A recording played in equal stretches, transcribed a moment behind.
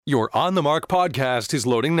Your On the Mark podcast is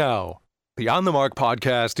loading now. The On the Mark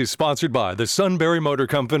podcast is sponsored by the Sunbury Motor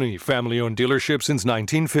Company, family-owned dealership since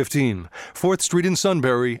 1915, 4th Street in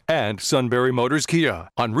Sunbury, and Sunbury Motors Kia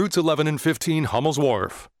on routes 11 and 15 Hummel's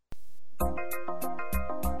Wharf.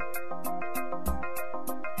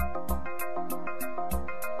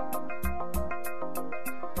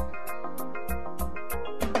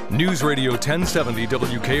 News Radio 1070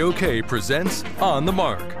 WKOK presents On the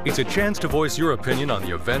Mark. It's a chance to voice your opinion on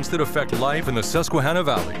the events that affect life in the Susquehanna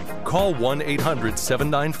Valley. Call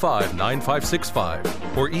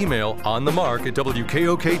 1-800-795-9565 or email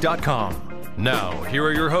onthemark@wkok.com. Now, here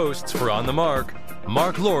are your hosts for On the Mark,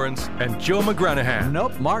 Mark Lawrence and Joe McGranahan.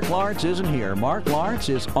 Nope, Mark Lawrence isn't here. Mark Lawrence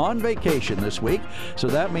is on vacation this week, so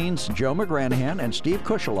that means Joe McGranahan and Steve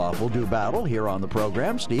Kusheloff will do battle here on the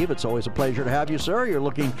program. Steve, it's always a pleasure to have you, sir. You're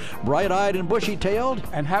looking bright-eyed and bushy-tailed.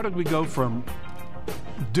 And how did we go from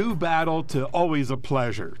do battle to always a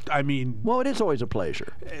pleasure? I mean... Well, it is always a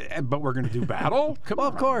pleasure. But we're going to do battle? Well,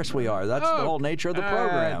 of course we are. That's the whole nature of the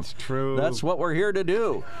program. That's true. That's what we're here to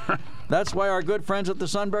do. That's why our good friends at the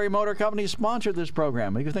Sunbury Motor Company sponsored this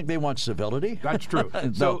program. You think they want civility? That's true.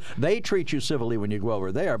 So they treat you civilly when you go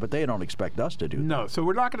over there, but they don't expect us to do that. No, so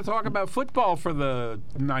we're not going to talk about football for the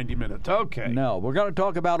 90 minutes. Okay. No, we're going to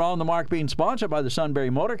talk about On the Mark being sponsored by the Sunbury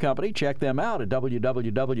Motor Company. Check them out at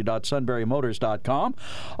www.sunburymotors.com.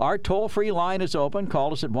 Our toll-free line is open.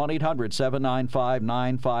 Call us at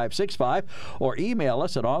 1-800-795-9565 or email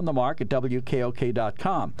us at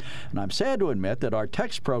onthemark@wkok.com. And I'm sad to admit that our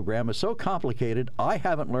text program is so complicated, I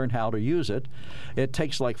haven't learned how to use it. It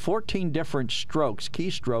takes like 14 different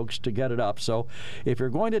keystrokes to get it up. So if you're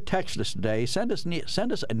going to text us today, send us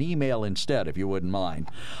an email instead, if you wouldn't mind.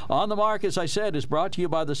 On the Mark, as I said, is brought to you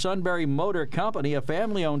by the Sunbury Motor Company, a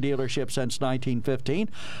family-owned dealership since 1915.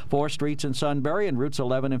 4 streets in Sunbury and routes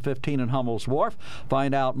 11 and 15 in Hummel's Wharf.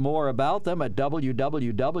 Find out more about them at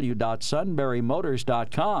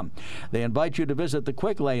www.sunburymotors.com. They invite you to visit the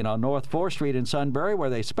Quick Lane on North 4th Street in Sunbury, where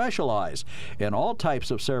they specialize in all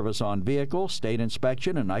types of service on vehicles, state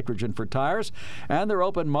inspection, and nitrogen for tires. And they're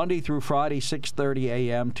open Monday through Friday, 6:30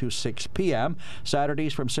 a.m. to 6 p.m.,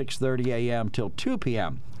 Saturdays from 6:30 a.m. till 2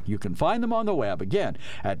 p.m. You can find them on the web, again,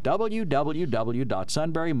 at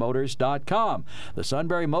www.sunburymotors.com. The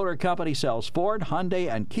Sunbury Motor Company sells Ford,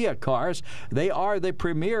 Hyundai, and Kia cars. They are the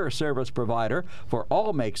premier service provider for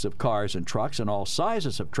all makes of cars and trucks and all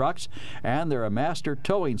sizes of trucks, and they're a master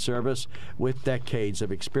towing service with decades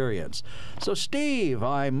of experience. So, Steve,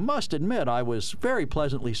 I must admit I was very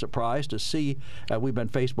pleasantly surprised to see, we've been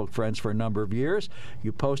Facebook friends for a number of years,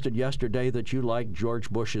 you posted yesterday that you liked George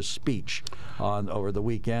Bush's speech over the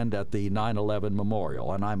weekend at the 9/11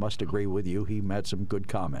 memorial, and I must agree with you. He had some good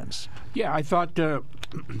comments. Yeah, I thought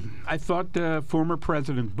former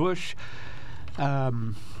President Bush,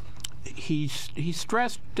 he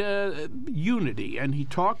stressed unity, and he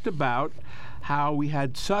talked about how we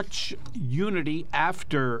had such unity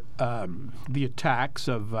after the attacks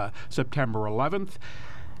of September 11th.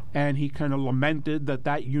 And he kind of lamented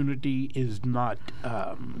that unity is not,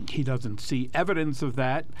 he doesn't see evidence of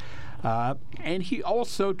that. And he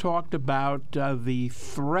also talked about the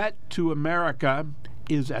threat to America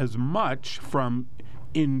is as much from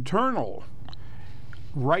internal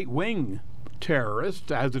right-wing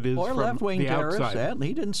terrorists as it is or from left-wing the terrorists. outside.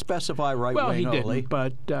 He didn't specify right-wing well, he only. didn't,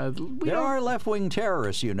 but there are left-wing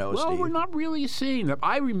terrorists, you know, well, Steve. we're not really seeing them.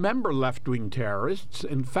 I remember left-wing terrorists.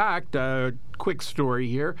 In fact, quick story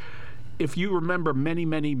here. If you remember many,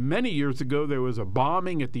 many, many years ago, there was a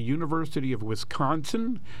bombing at the University of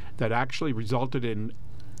Wisconsin that actually resulted in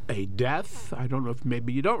a death. I don't know if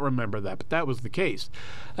maybe you don't remember that, but that was the case.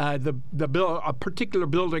 A particular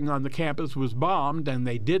building on the campus was bombed, and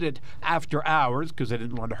they did it after hours because they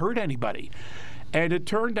didn't want to hurt anybody. And it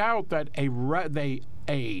turned out that the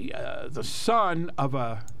son of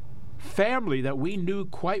a family that we knew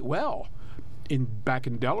quite well back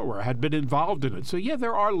in Delaware had been involved in it. So yeah,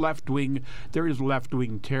 there is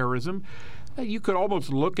left-wing terrorism. You could almost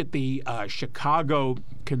look at the Chicago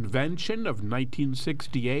Convention of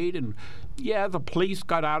 1968, and yeah, the police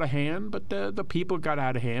got out of hand, but the people got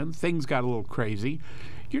out of hand. Things got a little crazy.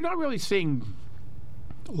 You're not really seeing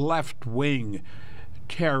left-wing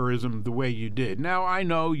terrorism the way you did. Now, I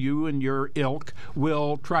know you and your ilk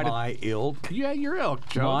will try to... My ilk? Yeah, your ilk,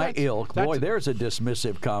 Joe. My ilk. Boy, there's a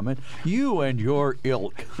dismissive comment. You and your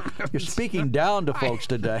ilk. You're speaking down to folks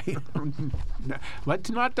today. Let's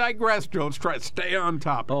not digress, Joe. Let's try to stay on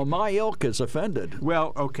topic. Oh, my ilk is offended.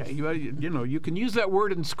 Well, okay. You know, you can use that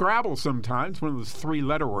word in Scrabble sometimes, one of those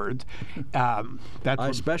 3-letter words.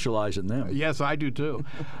 I specialize in them. Yes, I do too.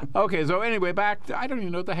 Okay, so anyway, I don't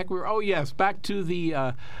even know what the heck we were... Oh, yes, back to the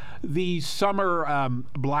the summer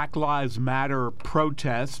Black Lives Matter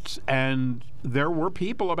protests, and there were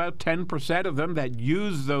people, about 10% of them, that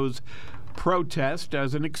used those protests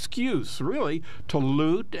as an excuse, really, to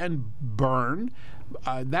loot and burn.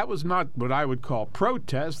 That was not what I would call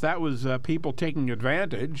protest. That was people taking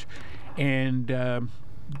advantage and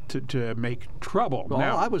to make trouble. Well,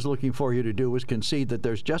 all I was looking for you to do was concede that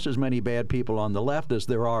there's just as many bad people on the left as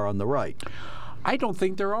there are on the right. I don't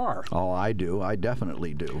think there are. Oh, I do. I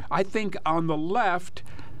definitely do. I think on the left,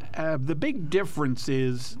 the big difference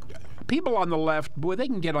is people on the left, boy, they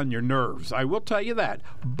can get on your nerves. I will tell you that.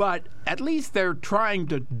 But at least they're trying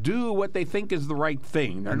to do what they think is the right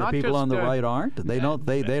thing. They're and the not people just, on the right aren't. They don't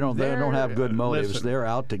have good motives. Listen, they're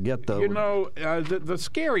out to get the. You know, the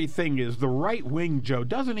scary thing is the right wing, Joe,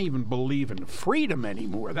 doesn't even believe in freedom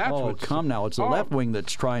anymore. That's come now. It's the left wing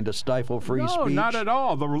that's trying to stifle free speech. No, not at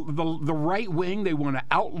all. The right wing, they want to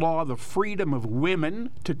outlaw the freedom of women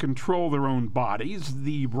to control their own bodies.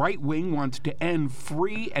 The right wing wants to end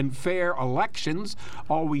free and fair elections.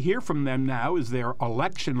 All we hear from them now is their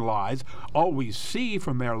election lies. All we see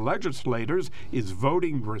from their legislators is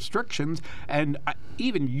voting restrictions. And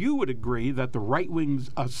even you would agree that the right wing's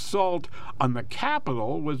assault on the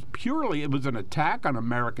Capitol was an attack on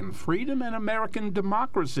American freedom and American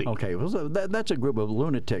democracy. Okay, well, that's a group of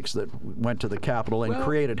lunatics that went to the Capitol and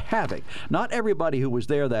created havoc. Not everybody who was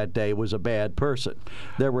there that day was a bad person.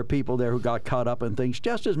 There were people there who got caught up in things,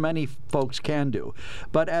 just as many folks can do.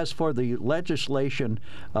 But as for the legislation,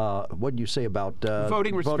 what do you say about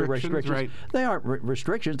voting restrictions? Right. They aren't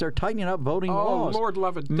restrictions. They're tightening up voting laws. Oh, Lord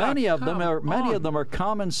love it. Many of them are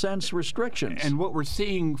common sense restrictions. And what we're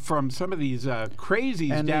seeing from some of these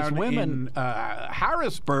crazies and down these women, in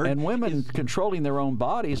Harrisburg, and women controlling their own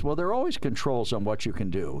bodies. Well, there are always controls on what you can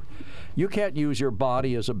do. You can't use your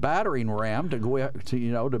body as a battering ram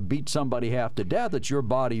to beat somebody half to death. It's your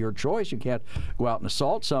body, your choice. You can't go out and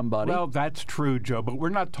assault somebody. Well, that's true, Joe, but we're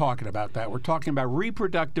not talking about that. We're talking about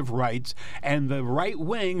reproductive rights and the right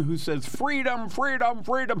wing who says freedom, freedom,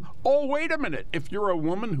 freedom. Oh, wait a minute. If you're a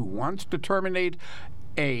woman who wants to terminate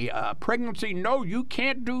a pregnancy, no, you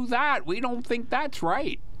can't do that. We don't think that's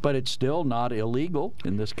right. But it's still not illegal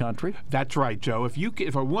in this country. That's right, Joe.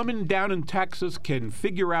 If a woman down in Texas can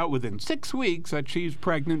figure out within 6 weeks that she's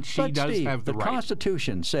pregnant, she does have the right. The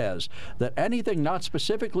Constitution says that anything not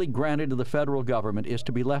specifically granted to the federal government is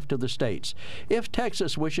to be left to the states. If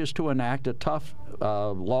Texas wishes to enact a tough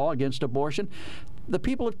law against abortion, the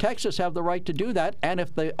people of Texas have the right to do that, and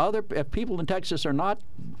if people in Texas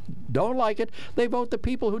don't like it, they vote the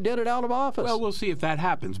people who did it out of office. Well, we'll see if that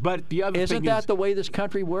happens. But the other thing is, isn't that the way this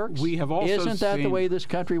country works? We have also Isn't that the way this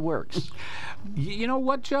country works? You know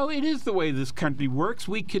what, Joe? It is the way this country works.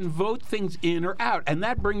 We can vote things in or out, and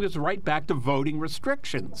that brings us right back to voting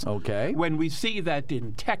restrictions. Okay. When we see that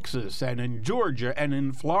in Texas and in Georgia and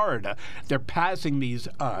in Florida, they're passing these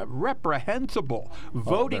reprehensible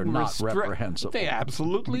voting restrictions. They're not reprehensible. They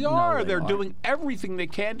absolutely are. No, they're doing everything they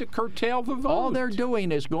can to curtail the vote. All they're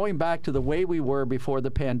doing is going back to the way we were before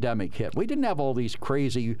the pandemic hit. We didn't have all these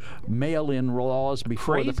crazy mail-in laws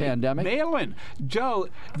before the pandemic. Mail-in. Joe,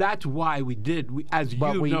 that's why we did, as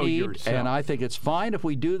but you we know need, yourself. And I think it's fine if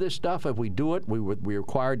we do this stuff. If we do it, we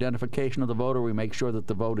require identification of the voter. We make sure that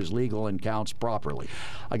the vote is legal and counts properly.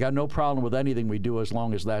 I got no problem with anything we do as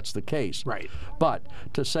long as that's the case. Right. But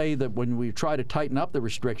to say that when we try to tighten up the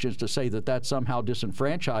restrictions, to say that that's somehow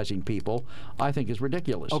disenfranchising people, I think is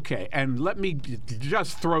ridiculous. Okay, and let me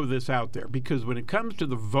just throw this out there, because when it comes to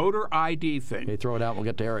the voter ID thing... Okay, throw it out. We'll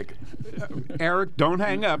get to Eric. Eric, don't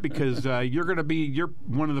hang up, because you're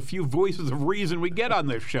one of the few voices of reason we get on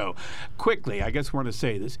this show. Quickly, I just want to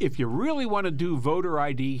say this. If you really want to do voter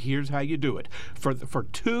ID, here's how you do it. For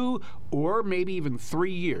 2 or maybe even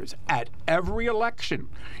 3 years, at every election,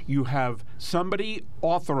 you have somebody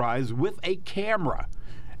authorized with a camera,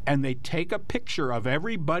 and they take a picture of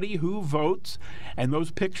everybody who votes, and those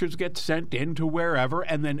pictures get sent in to wherever,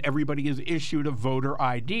 and then everybody is issued a voter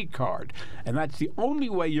ID card. And that's the only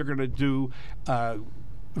way you're going to do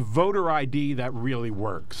voter ID that really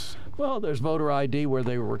works. Well, there's voter ID where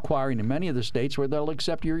they're requiring in many of the states where they'll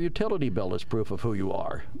accept your utility bill as proof of who you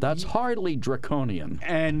are. That's hardly draconian.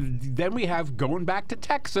 And then we have, going back to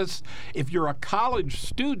Texas, if you're a college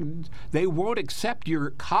student, they won't accept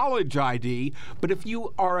your college ID, but if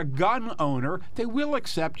you are a gun owner, they will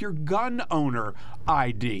accept your gun owner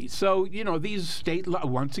ID. So, these state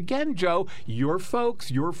once again, Joe, your folks,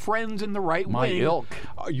 your friends in the right wing,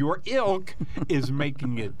 your ilk is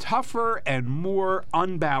making it tougher and more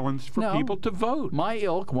unbalanced for people to vote. My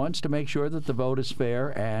ilk wants to make sure that the vote is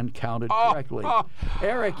fair and counted correctly.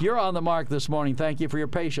 Eric, you're on the mark this morning. Thank you for your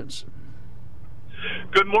patience.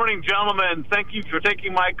 Good morning, gentlemen. Thank you for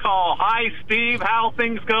taking my call. Hi, Steve. How are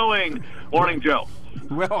things going? Morning, Joe.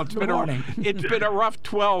 Well, it's been a rough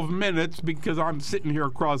 12 minutes because I'm sitting here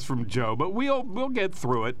across from Joe, but we'll get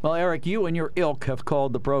through it. Well, Eric, you and your ilk have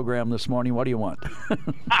called the program this morning. What do you want?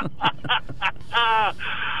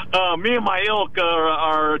 Me and my ilk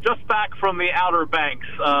are just back from the Outer Banks.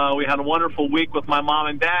 We had a wonderful week with my mom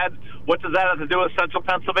and dad. What does that have to do with Central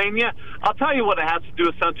Pennsylvania? I'll tell you what it has to do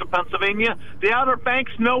with Central Pennsylvania. The Outer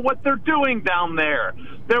Banks know what they're doing down there.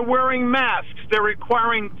 They're wearing masks. They're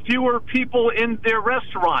requiring fewer people in their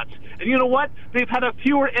restaurants. And you know what? They've had a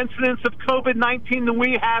fewer incidents of COVID-19 than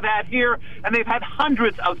we have had here, and they've had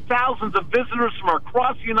hundreds of thousands of visitors from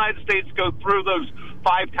across the United States go through those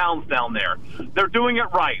 5 towns down there. They're doing it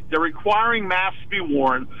right. They're requiring masks to be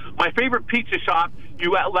worn. My favorite pizza shop,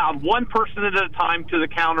 you allowed one person at a time to the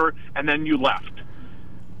counter, and then you left.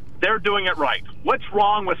 They're doing it right. What's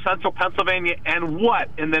wrong with Central Pennsylvania, and what,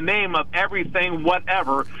 in the name of everything,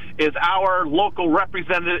 whatever, is our local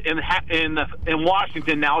representative in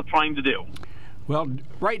Washington now trying to do? Well,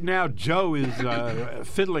 right now, Joe is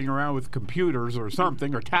fiddling around with computers or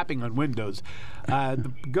something, or tapping on windows.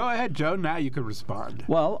 Go ahead, Joe. Now you can respond.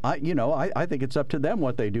 Well, I think it's up to them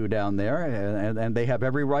what they do down there, and they have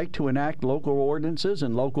every right to enact local ordinances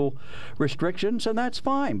and local restrictions, and that's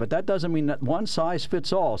fine. But that doesn't mean that one size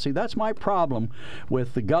fits all. See, that's my problem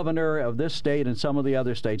with the governor of this state and some of the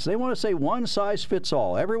other states. They want to say one size fits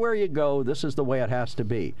all. Everywhere you go, this is the way it has to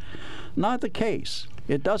be. Not the case.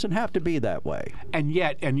 It doesn't have to be that way. And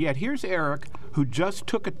yet, here's Eric, who just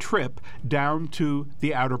took a trip down to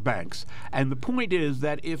the Outer Banks. And the point is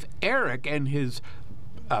that if Eric and his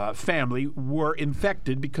family were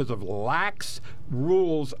infected because of lax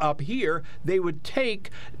rules up here, they would take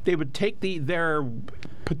their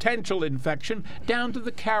potential infection down to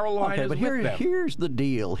the Carolinas. Okay, but here's the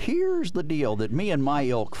deal. Here's the deal that me and my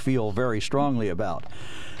ilk feel very strongly about.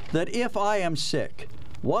 That if I am sick,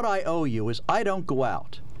 what I owe you is I don't go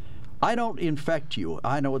out. I don't infect you.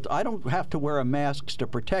 I don't have to wear a mask to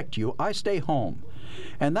protect you. I stay home.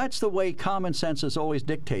 And that's the way common sense has always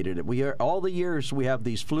dictated it. All the years we have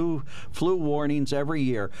these flu warnings every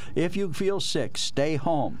year. If you feel sick, stay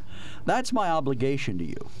home. That's my obligation to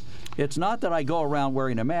you. It's not that I go around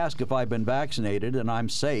wearing a mask if I've been vaccinated and I'm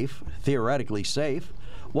safe, theoretically safe.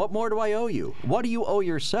 What more do I owe you? What do you owe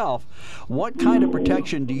yourself? What kind of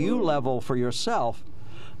protection do you level for yourself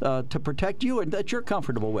to protect you and that you're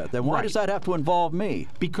comfortable with? And why does that have to involve me?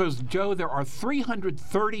 Because, Joe, there are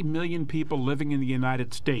 330 million people living in the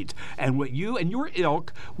United States. And what you and your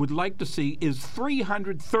ilk would like to see is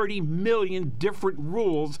 330 million different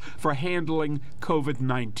rules for handling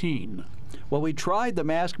COVID-19. Well, we tried the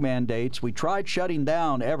mask mandates. We tried shutting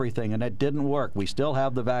down everything, and it didn't work. We still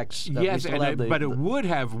have the vaccine. Yes, but it would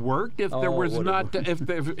have worked if there was not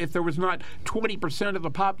if there was not 20% of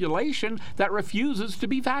the population that refuses to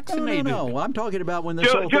be vaccinated. No. I'm talking about when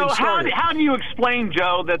this whole thing started. Joe, how do you explain,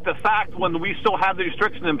 Joe, that the fact when we still have the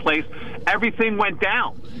restrictions in place, everything went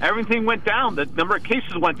down? Everything went down. The number of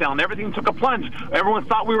cases went down. Everything took a plunge. Everyone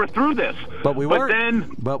thought we were through this. But we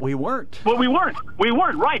weren't. But we weren't. We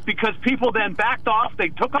weren't, right, because people then backed off. They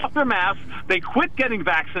took off their masks. They quit getting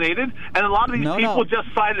vaccinated, and a lot of these people just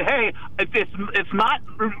decided, hey, it's not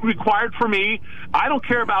required for me. I don't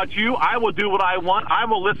care about you. I will do what I want. I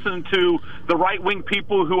will listen to the right-wing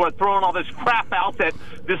people who are throwing all this crap out that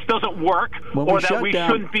this doesn't work, or that we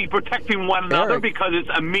shouldn't be protecting one another because it's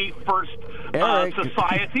a me-first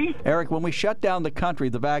society. Eric, when we shut down the country,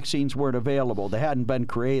 the vaccines weren't available. They hadn't been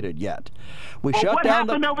created yet. What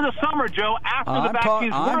happened over the summer, Joe, after the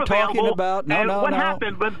vaccines were available? What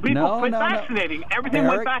happened when people quit vaccinating? Everything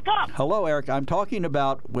went back up. Hello, Eric. I'm talking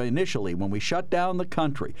about initially when we shut down the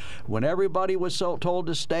country, when everybody was told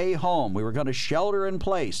to stay home. We were going to shelter in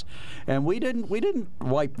place, and we didn't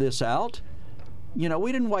wipe this out. We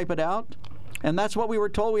didn't wipe it out, and that's what we were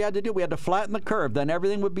told we had to do. We had to flatten the curve. Then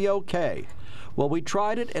everything would be okay. Well, we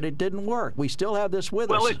tried it, and it didn't work. We still have this with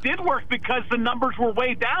us. Well, it did work because the numbers were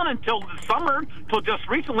way down until the summer, till just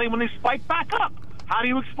recently when they spiked back up. How do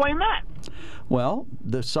you explain that? Well,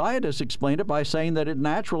 the scientists explained it by saying that it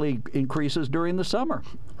naturally increases during the summer.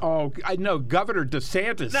 Oh, I know. Governor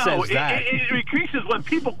DeSantis says that. It increases when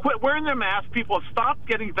people quit wearing their masks, people have stopped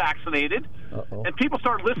getting vaccinated, and people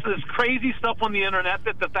start listening to this crazy stuff on the internet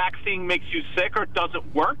that the vaccine makes you sick or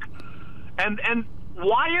doesn't work. And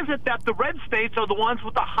why is it that the red states are the ones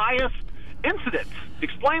with the highest incidents.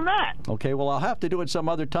 Explain that. Okay, well, I'll have to do it some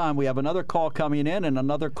other time. We have another call coming in and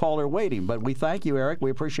another caller waiting. But we thank you, Eric. We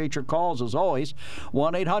appreciate your calls, as always.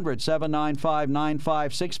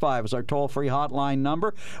 1-800-795-9565 is our toll-free hotline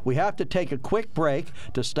number. We have to take a quick break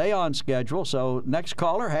to stay on schedule. So next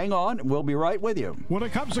caller, hang on. We'll be right with you. When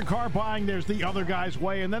it comes to car buying, there's the other guy's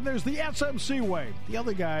way, and then there's the SMC way. The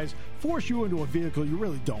other guys force you into a vehicle you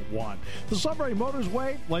really don't want. The Sunbury Motors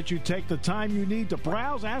way lets you take the time you need to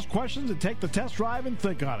browse, ask questions, and take the test drive and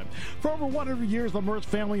think on it. For over 100 years, the Mertz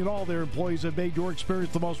family and all their employees have made your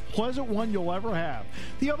experience the most pleasant one you'll ever have.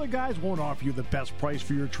 The other guys won't offer you the best price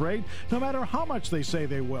for your trade, no matter how much they say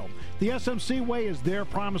they will. The SMC way is their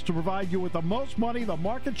promise to provide you with the most money the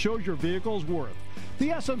market shows your vehicle is worth. The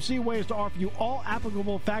SMC way is to offer you all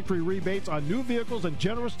applicable factory rebates on new vehicles and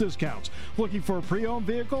generous discounts. Looking for a pre-owned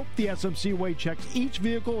vehicle? The SMC way checks each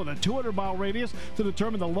vehicle in a 200-mile radius to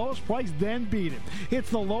determine the lowest price, then beat it. It's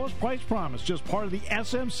the lowest price promise, just part of the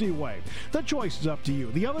SMC way. The choice is up to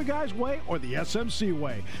you, the other guy's way or the SMC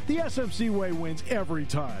way. The SMC way wins every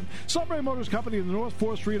time. Sunbury Motors Company in the North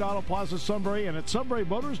 4th Street Auto Plaza, Sunbury, and at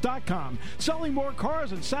sunburymotors.com. Selling more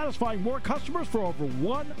cars and satisfying more customers for over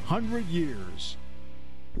 100 years.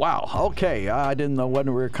 Wow. Okay. I didn't know when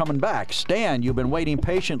we were coming back. Stan, you've been waiting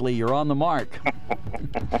patiently. You're on the mark.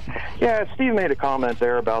 Yeah, Steve made a comment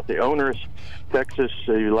there about the onerous Texas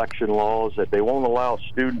election laws that they won't allow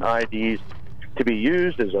student IDs to be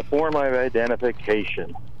used as a form of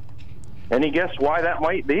identification. Any guess why that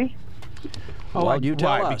might be? Oh, Well, you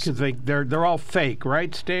tell us. Because they're all fake,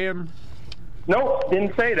 right, Stan? No,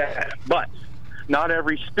 didn't say that. But not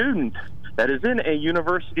every student that is in a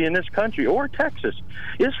university in this country or Texas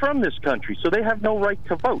is from this country, so they have no right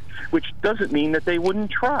to vote, which doesn't mean that they wouldn't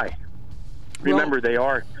try. Remember, they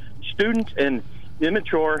are students and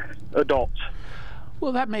immature adults.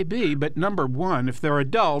 Well, that may be, but number one, if they're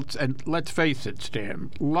adults, and let's face it,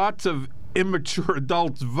 Stan, lots of immature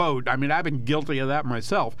adults vote. I mean, I've been guilty of that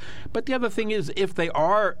myself. But the other thing is, if they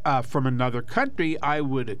are from another country, I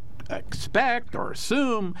would expect or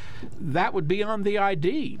assume that would be on the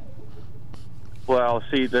ID. Well,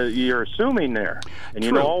 see, you're assuming there. And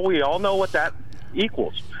you know, we all know what that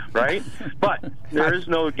equals, right? But there is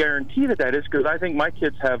no guarantee that is, because I think my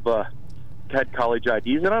kids have had college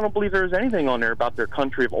IDs, and I don't believe there's anything on there about their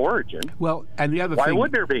country of origin. Well, and the other Why thing...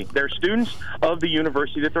 would there be? They're students of the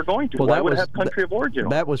university that they're going to. Well, Why would it have country of origin?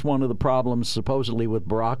 That was one of the problems, supposedly, with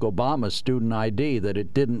Barack Obama's student ID, that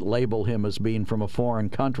it didn't label him as being from a foreign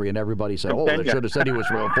country, and everybody said, oh, they should have said he was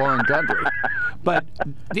from a foreign country. But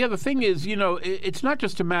the other thing is, you know, it's not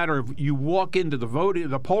just a matter of you walk into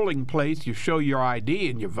the polling place, you show your ID,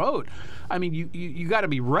 and you vote. I mean, you got to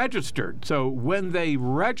be registered. So when they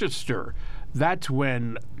register, that's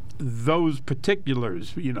when those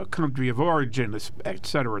particulars, you know, country of origin, et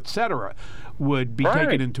cetera, would be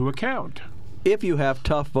taken into account. If you have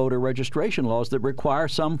tough voter registration laws that require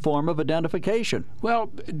some form of identification.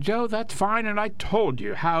 Well, Joe, that's fine, and I told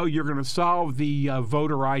you how you're going to solve the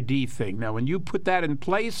voter ID thing. Now, when you put that in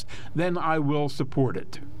place, then I will support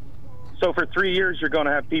it. So for 3 years, you're going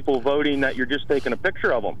to have people voting that you're just taking a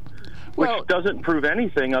picture of them, which doesn't prove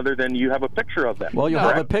anything other than you have a picture of them. Well, you'll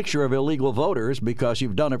have a picture of illegal voters because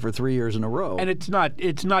you've done it for 3 years in a row. And it's not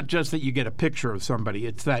just that you get a picture of somebody.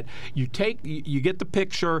 It's that you get the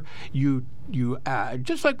picture, you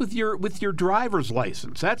just like with your driver's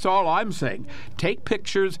license. That's all I'm saying. Take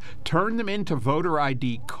pictures, turn them into voter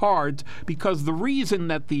ID cards, because the reason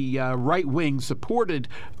that the right wing supported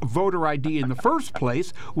voter ID in the first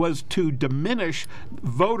place was to diminish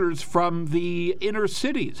voters from the inner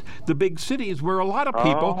cities, the big cities where a lot of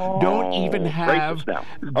people don't even have. Racist now.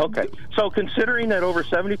 Okay, so considering that over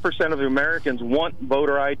 70% of the Americans want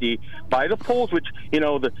voter ID by the polls, which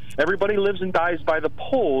everybody lives and dies by the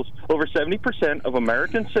polls, over 70% of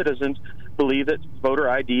American citizens believe that voter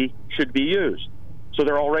ID should be used. So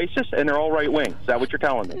they're all racist and they're all right wing. Is that what you're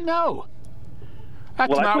telling me? No. That's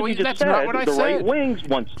not what I said. The right wings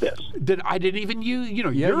wants this. I didn't even use, you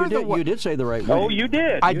did say the right wing. Oh, you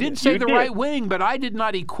did. I did say the right wing, but I did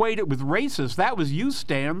not equate it with racist. That was you,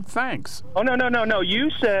 Stan. Thanks. Oh, no. You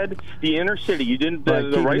said the inner city. You didn't.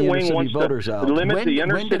 The right wing wants to limit the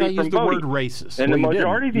inner city from voting. When did I use the word racist? And the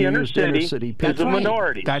majority of the inner city is a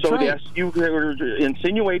minority. That's so right. Yes, you were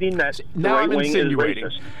insinuating that the right wing is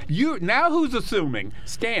racist. Now who's assuming?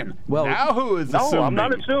 Stan. Well, now who is assuming? No, I'm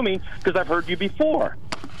not assuming, because I've heard you before.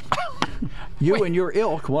 You and your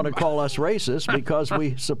ilk want to call us racist because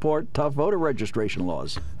we support tough voter registration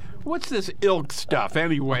laws. What's this ilk stuff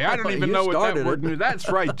anyway? I don't even know what that word means. That's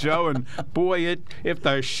right, Joe. And boy, if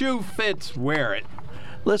the shoe fits, wear it.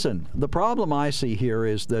 Listen, the problem I see here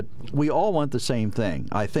is that we all want the same thing.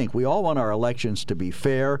 I think we all want our elections to be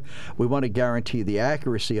fair. We want to guarantee the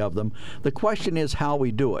accuracy of them. The question is how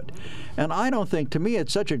we do it. And I don't think, to me,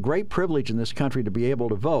 it's such a great privilege in this country to be able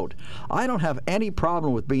to vote. I don't have any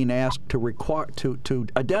problem with being asked to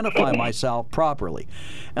identify myself properly.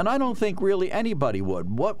 And I don't think really anybody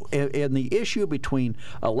would. What in the issue between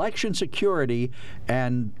election security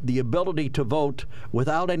and the ability to vote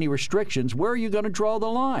without any restrictions, where are you going to draw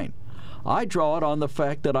the line? I draw it on the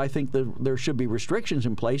fact that I think that there should be restrictions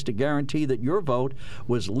in place to guarantee that your vote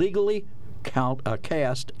was legally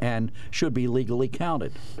cast and should be legally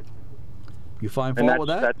counted. You find fault with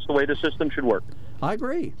that? That's the way the system should work. I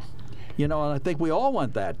agree. You know, and I think we all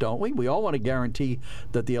want that, don't we? We all want to guarantee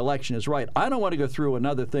that the election is right. I don't want to go through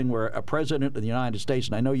another thing where a president of the United States,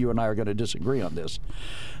 and I know you and I are going to disagree on this,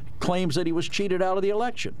 claims that he was cheated out of the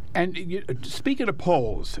election. And speaking of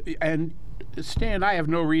polls, and Stan, I have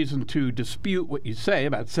no reason to dispute what you say.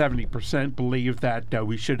 About 70% believe that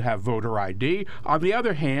we should have voter ID. On the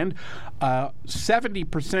other hand,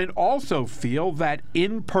 70% also feel that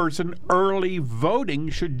in-person early voting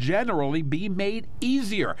should generally be made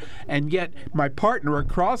easier. And yet my partner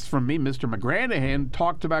across from me, Mr. McGranahan,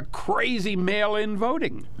 talked about crazy mail-in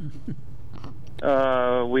voting.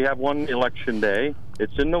 We have one election day.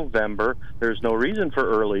 It's in November. There's no reason for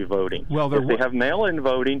early voting. Well, if they have mail-in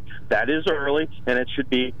voting, that is early, and it should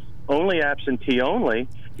be only absentee only.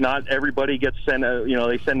 Not everybody gets sent,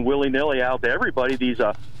 they send willy-nilly out to everybody these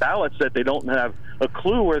ballots that they don't have a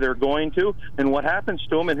clue where they're going to and what happens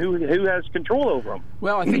to them and who has control over them.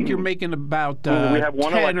 Well, I think you're making about we have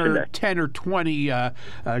one 10 or 20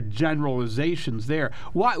 generalizations there.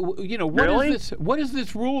 Why? Really? What is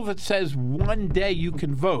this rule that says one day you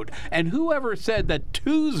can vote? And whoever said that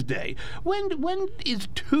Tuesday? When is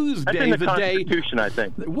Tuesday That's in the day? Constitution, I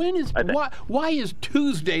think. Why is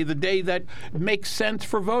Tuesday the day that makes sense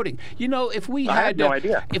for voting? If we had, I have no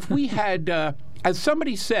idea. If we had. As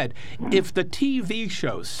somebody said, if the TV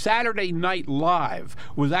show Saturday Night Live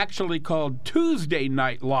was actually called Tuesday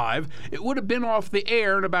Night Live, it would have been off the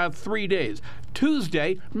air in about 3 days.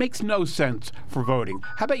 Tuesday makes no sense for voting.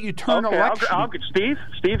 How about you turn election? Steve,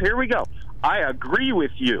 here we go. I agree with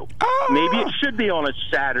you. Maybe it should be on a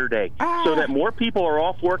Saturday so that more people are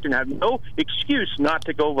off work and have no excuse not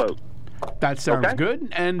to go vote. That sounds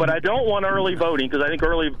good. But I don't want early voting because I think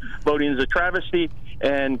early voting is a travesty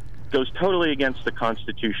and goes totally against the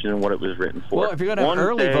Constitution and what it was written for. Well, if you're going to have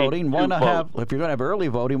early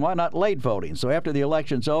voting, why not late voting? So after the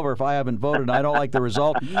election's over, if I haven't voted and I don't like the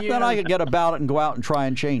result, then I could get a ballot and go out and try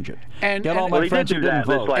and change it. And all my friends who didn't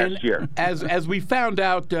vote. Last year. As we found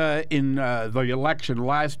out in the election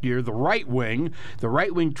last year, the right wing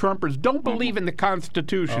Trumpers don't believe in the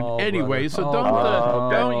Constitution anyway. So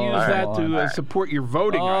don't use that to support your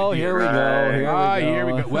voting idea. Here we go. Here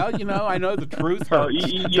we go. Well, I know the truth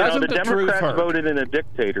hurts. The Democrats voted in a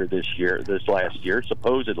dictator this last year,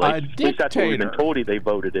 supposedly. A At least that's what we've been told they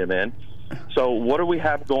voted him in. So what do we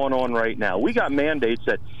have going on right now? We got mandates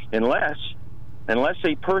that unless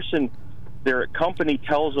a person, their company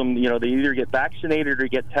tells them, they either get vaccinated or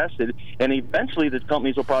get tested, and eventually the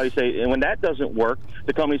companies will probably say, and when that doesn't work,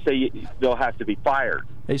 the companies say they'll have to be fired.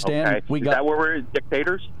 Hey, Stan, okay? Is that where we're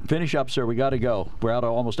dictators? Finish up, sir. We got to go. We're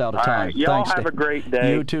almost out of time. All right. Y'all have a great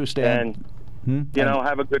day. You too, Stan.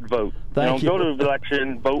 Have a good vote. Thank you. Go to the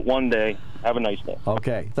election, vote one day. Have a nice day.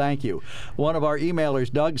 Okay, thank you. One of our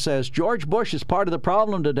emailers, Doug, says, George Bush is part of the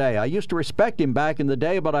problem today. I used to respect him back in the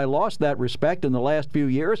day, but I lost that respect in the last few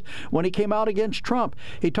years when he came out against Trump.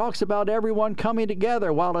 He talks about everyone coming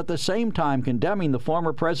together while at the same time condemning the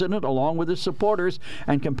former president along with his supporters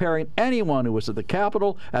and comparing anyone who was at the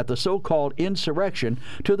Capitol at the so-called insurrection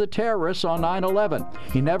to the terrorists on 9/11.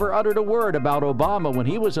 He never uttered a word about Obama when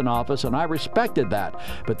he was in office, and I respected that.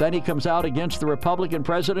 But then he comes out against the Republican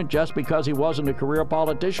president just because he wasn't a career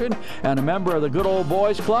politician and a member of the good old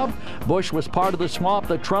boys club. Bush was part of the swamp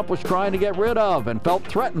that Trump was trying to get rid of and felt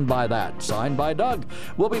threatened by that. Signed by Doug.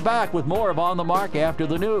 We'll be back with more of On the Mark after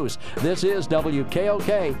the news. This is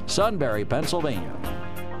WKOK, Sunbury, Pennsylvania.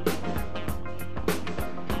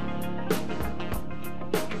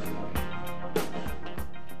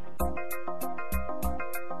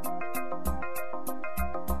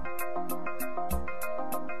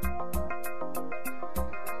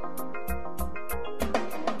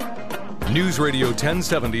 News Radio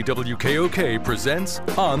 1070 WKOK presents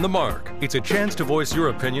On the Mark. It's a chance to voice your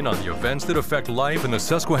opinion on the events that affect life in the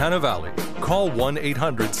Susquehanna Valley. Call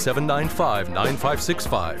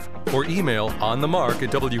 1-800-795-9565 or email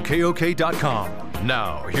onthemark@wkok.com.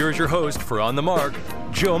 Now, here's your host for On the Mark,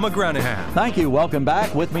 Joe McGranahan. Thank you. Welcome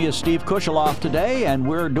back. With me is Steve Kushaloff today, and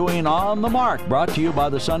we're doing On the Mark, brought to you by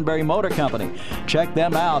the Sunbury Motor Company. Check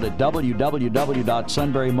them out at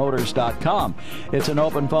www.sunburymotors.com. It's an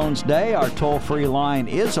open phones day. Our toll-free line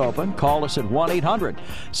is open. Call us at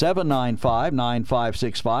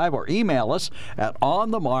 1-800-795-9565 or email us at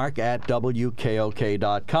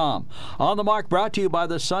onthemark@wkok.com. On the Mark brought to you by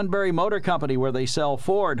the Sunbury Motor Company, where they sell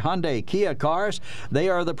Ford, Hyundai, Kia cars. They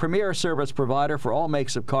are the premier service provider for all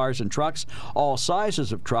makes of cars and trucks, all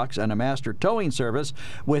sizes of trucks, and a master towing service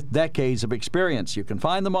with decades of experience. You can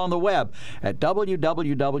find them on the web at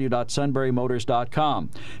www.sunburymotors.com.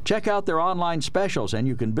 Check out their online specials, and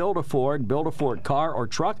you can build a Ford car or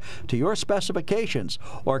truck to your specifications,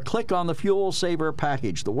 or click on the Fuel Saver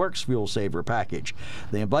package, the Works Fuel Saver package.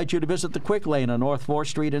 They invite you to visit the Quick Lane on North 4th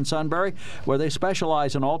Street in Sunbury, where they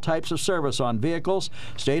specialize in all types of service on vehicles,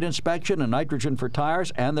 state inspection, and nitrogen for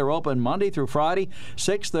tires, and they're open Monday through Friday,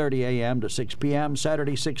 6:30 a.m. to 6 p.m.,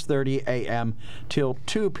 Saturday 6:30 a.m. till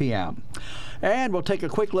 2 p.m. And we'll take a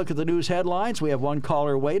quick look at the news headlines. We have one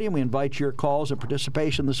caller waiting. We invite your calls and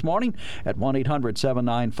participation this morning at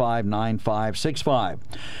 1-800-795-9565.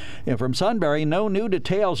 And from Sunbury, no new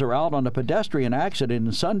details are out on a pedestrian accident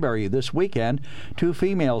in Sunbury this weekend. 2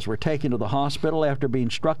 females were taken to the hospital after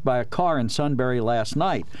being struck by a car in Sunbury last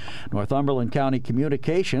night. Northumberland County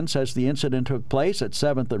Communications says the incident took place at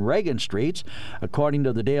 7th and Reagan Streets. According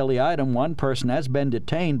to the Daily Item, one person has been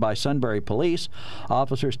detained by Sunbury police.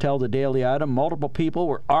 Officers tell the Daily Item multiple people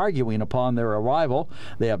were arguing upon their arrival.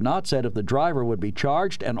 They have not said if the driver would be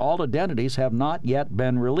charged, and all identities have not yet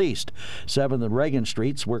been released. 7th and Reagan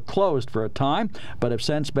Streets were closed for a time, but have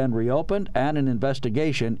since been reopened, and an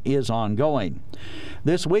investigation is ongoing.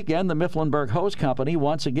 This weekend, the Mifflinburg Hose Company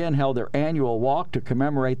once again held their annual walk to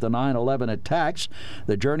commemorate the 9/11 attacks.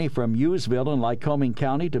 The journey from Hughesville in Lycoming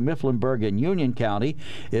County to Mifflinburg in Union County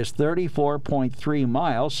is 34.3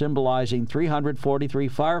 miles, symbolizing 343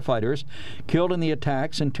 firefighters killed in the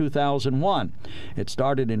attacks in 2001. It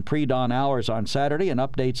started in pre-dawn hours on Saturday, and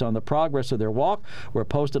updates on the progress of their walk were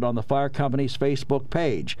posted on the fire company's Facebook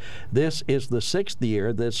page. This is the 6th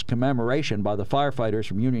year this commemoration by the firefighters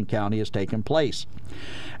from Union County has taken place.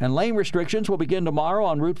 And lane restrictions will begin tomorrow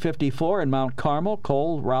on Route 54 in Mount Carmel,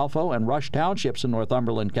 Cole, Ralpho, and Rush Townships in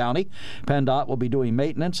Northumberland County. PennDOT will be doing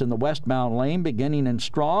maintenance in the westbound lane beginning in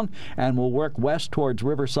Strong and will work west towards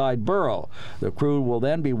Riverside Borough. The crew will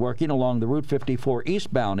then be working along the Route 54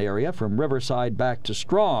 eastbound area from Riverside back to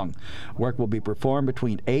Strong. Work will be performed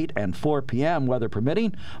between 8 and 4 p.m., weather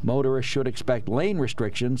permitting. Motorists should expect lane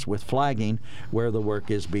restrictions with flagging where the work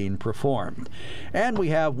is being performed. And we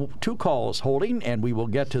have 2 calls holding, and we will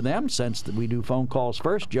get to them since we do phone calls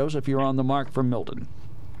first. Joseph, you're on the mark from Milton.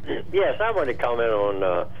 Yes, I want to comment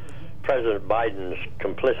on President Biden's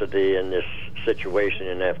complicity in this situation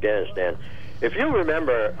in Afghanistan. If you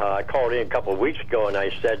remember, I called in a couple of weeks ago and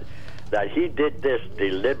I said that he did this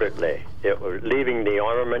deliberately. It was leaving the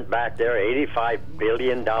armament back there, $85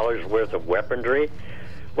 billion worth of weaponry.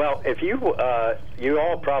 Well, if you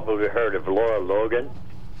all probably heard of Laura Logan.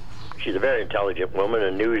 She's a very intelligent woman,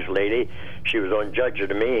 a news lady. She was on Judge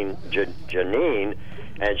Janine,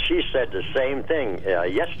 and she said the same thing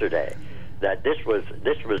yesterday, that this was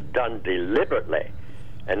done deliberately.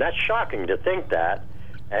 And that's shocking to think that.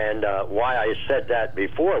 And why I said that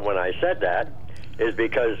before when I said that is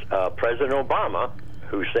because President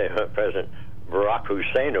President Barack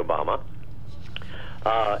Hussein Obama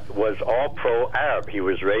was all pro-Arab. He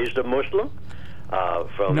was raised a Muslim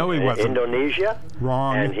from Indonesia.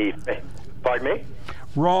 Wrong. And pardon me?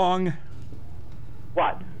 Wrong.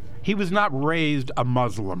 What? He was not raised a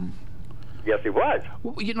Muslim. Yes, he was.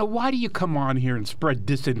 Well, why do you come on here and spread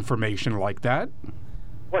disinformation like that?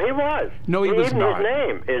 Well, he was. No, he was even not. His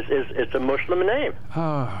name it's a Muslim name.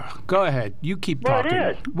 Go ahead. You keep talking. Well,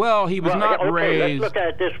 it is. Well, he was not raised. Let's look at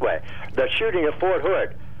it this way. The shooting of Fort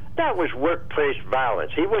Hood, that was workplace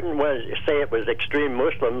violence. He wouldn't say it was extreme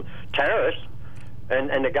Muslim terrorists.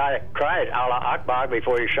 And the guy cried, Allah Akbar,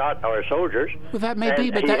 before he shot our soldiers. Well, that may be,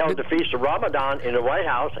 but he held the Feast of Ramadan in the White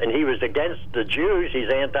House, and he was against the Jews. He's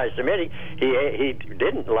anti-Semitic. He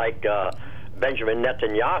didn't like Benjamin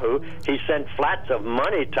Netanyahu. He sent flats of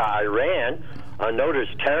money to Iran, a noted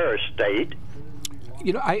terrorist state.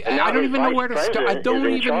 I don't even know where to start. I don't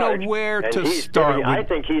even know where to start. I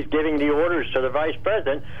think he's giving the orders to the vice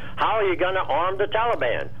president. How are you going to arm the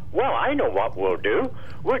Taliban? Well, I know what we'll do.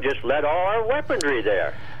 We'll just let all our weaponry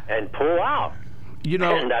there and pull out.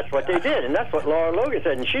 And that's what they did, and that's what Laura Logan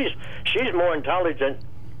said. And she's more intelligent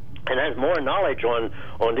and has more knowledge on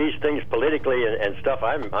these things politically and stuff.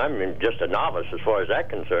 I'm just a novice as far as that's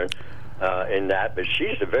concerned. in that, but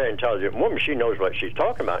she's a very intelligent woman. She knows what she's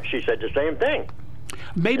talking about. She said the same thing.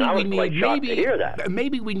 Maybe I we was quite need shocked to hear that.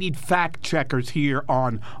 maybe we need fact checkers here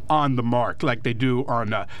on the mark, like they do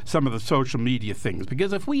on some of the social media things.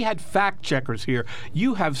 Because if we had fact checkers here,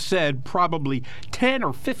 you have said probably 10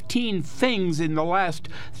 or 15 things in the last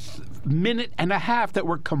minute and a half that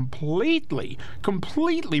were completely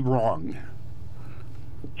wrong.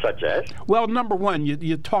 Such as? Well, number one,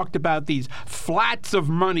 you talked about these flats of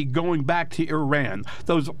money going back to Iran.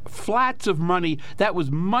 Those flats of money that was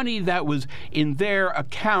in their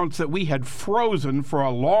accounts that we had frozen for a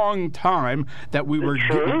long time that we were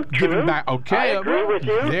giving back. Okay, I agree with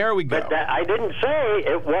you. There we go. But I didn't say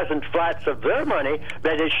it wasn't flats of their money,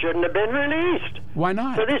 that it shouldn't have been released. Why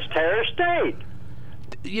not? To this terrorist state.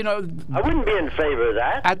 You know, I wouldn't be in favor of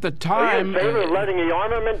that. At the time, are you in favor of letting the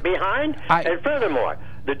armament behind? And furthermore,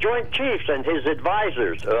 the Joint Chiefs and his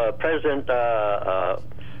advisors, President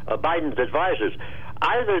Biden's advisors,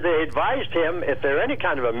 either they advised him, if they're any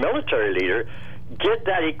kind of a military leader, get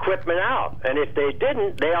that equipment out. And if they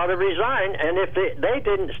didn't, they ought to resign. And if they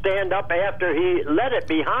didn't stand up after he let it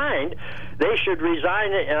behind, they should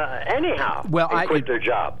resign anyhow and quit their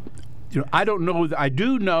job. You know, I don't know. I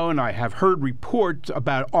do know, and I have heard reports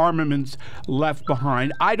about armaments left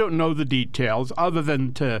behind. I don't know the details, other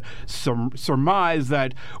than to surmise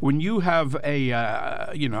that when you have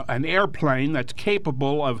an airplane that's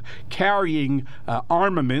capable of carrying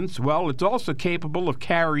armaments, well, it's also capable of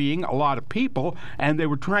carrying a lot of people, and they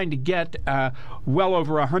were trying to get well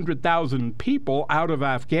over 100,000 people out of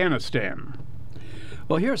Afghanistan.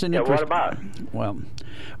 Well, here's an interesting. What about? Well,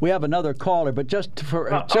 we have another caller, but just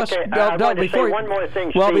for I want to say one more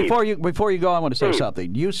thing, well, Steve. before you go, I want to say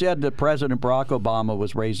something. You said that President Barack Obama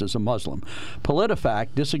was raised as a Muslim.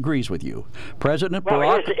 PolitiFact disagrees with you. President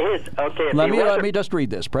Barack. Let me just read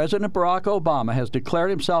this. President Barack Obama has declared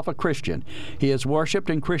himself a Christian. He has worshipped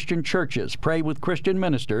in Christian churches, prayed with Christian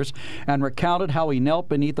ministers, and recounted how he knelt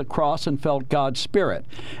beneath a cross and felt God's spirit.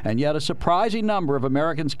 And yet, a surprising number of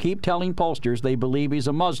Americans keep telling pollsters they believe he's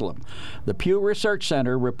a Muslim. The Pew Research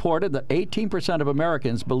Center reported that 18% of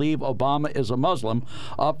Americans believe Obama is a Muslim,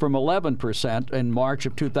 up from 11% in March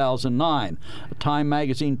of 2009. A Time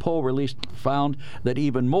magazine poll released found that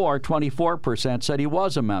even more, 24%, said he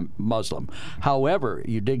was a Muslim. However,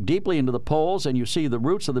 you dig deeply into the polls and you see the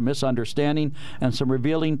roots of the misunderstanding and some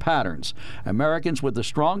revealing patterns. Americans with the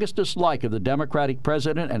strongest dislike of the Democratic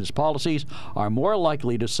president and his policies are more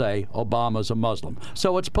likely to say Obama's a Muslim.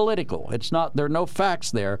 So it's political. It's not. There are no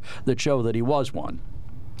facts there that show that he was one.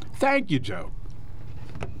 Thank you, Joe.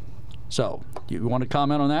 So, you want to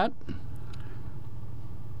comment on that?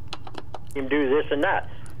 Him do this and that,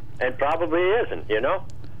 and probably isn't, you know.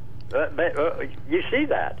 You see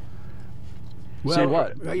that. Well, see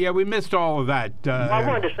what? Yeah, we missed all of that. I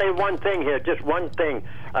wanted to say one thing here, just one thing.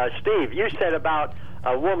 Steve, you said about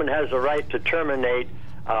a woman has a right to terminate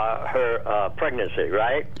her pregnancy,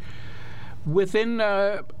 right? Within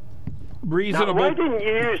reasonable. Now, why didn't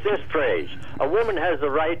you use this phrase? A woman has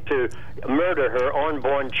the right to murder her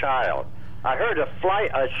unborn child. I heard a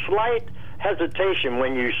slight hesitation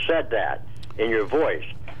when you said that in your voice,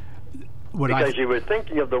 because you were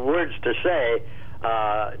thinking of the words to say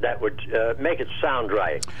that would make it sound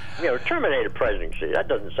right. You know, terminate a pregnancy, that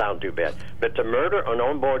doesn't sound too bad. But to murder an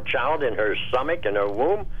unborn child in her stomach, in her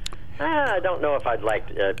womb, I don't know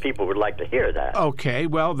if people would like to hear that. Okay,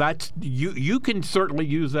 well, that's you can certainly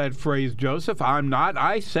use that phrase, Joseph. I'm not.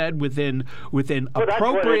 I said within appropriate. That's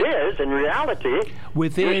what it is in reality.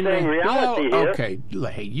 Within You're saying reality well, here. Okay,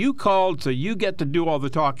 hey, you called, so you get to do all the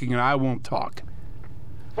talking, and I won't talk.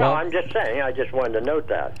 Well, I'm just saying. I just wanted to note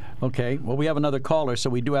that. Okay. Well, we have another caller, so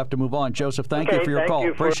we do have to move on. Joseph, thank you for your call.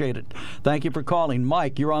 Appreciate it. Thank you for calling.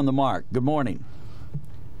 Mike, you're on the mark. Good morning.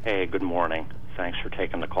 Hey, good morning. Thanks for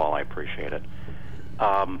taking the call. I appreciate it.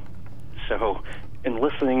 So, in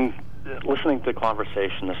listening to the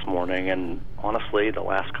conversation this morning, and honestly, the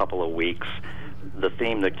last couple of weeks, the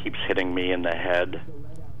theme that keeps hitting me in the head,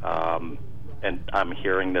 and I'm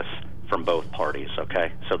hearing this from both parties,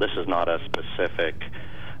 okay? So this is not a specific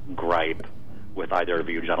gripe with either of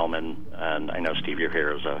you gentlemen, and I know, Steve, you're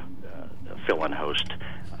here as a fill-in host.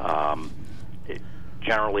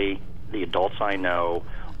 Generally, the adults I know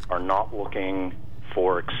are not looking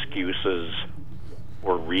for excuses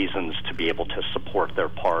or reasons to be able to support their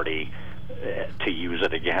party to use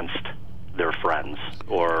it against their friends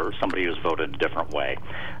or somebody who's voted a different way.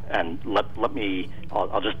 And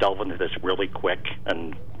I'll just delve into this really quick,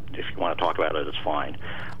 and if you want to talk about it, it's fine.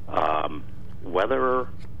 Whether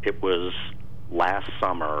it was last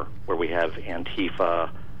summer where we have Antifa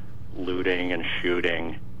looting and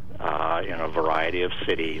shooting in a variety of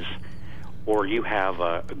cities, or you have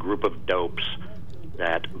a group of dopes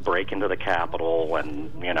that break into the Capitol,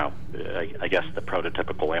 and, you know, I guess the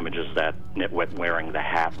prototypical image is that nitwit wearing the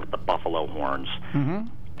hat with the buffalo horns. Mm-hmm.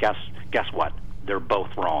 Guess what? They're both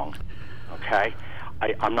wrong, okay?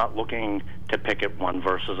 I'm not looking to pick at one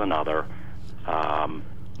versus another.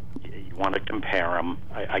 You want to compare them,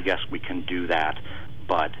 I guess we can do that,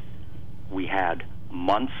 but we had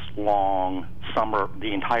months-long summer,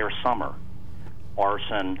 the entire summer,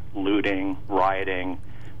 arson, looting, rioting,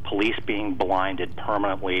 police being blinded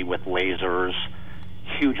permanently with lasers,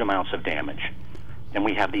 huge amounts of damage. And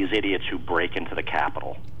we have these idiots who break into the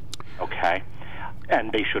Capitol, okay?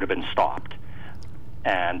 And they should have been stopped.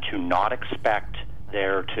 And to not expect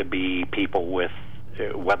there to be people with,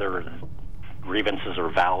 whether grievances are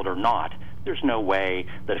valid or not, there's no way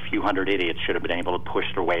that a few hundred idiots should have been able to push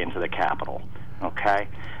their way into the Capitol, okay?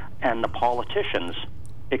 And the politicians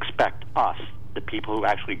expect us, the people who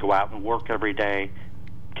actually go out and work every day,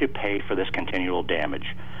 to pay for this continual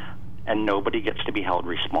damage, and nobody gets to be held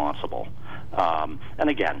responsible. And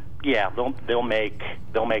again, yeah, they'll make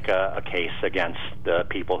a case against the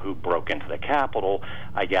people who broke into the Capitol,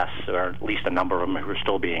 I guess, or at least a number of them who are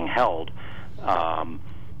still being held.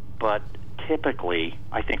 But typically,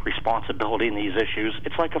 I think responsibility in these issues,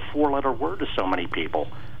 it's like a four-letter word to so many people.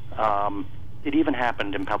 It even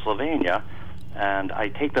happened in Pennsylvania. And I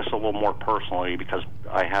take this a little more personally because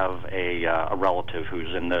I have a relative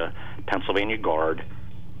who's in the Pennsylvania Guard.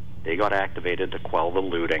 They got activated to quell the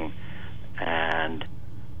looting, and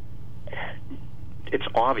it's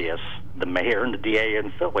obvious the mayor and the DA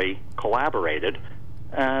in Philly collaborated,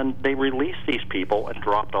 and they released these people and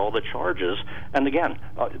dropped all the charges. And again,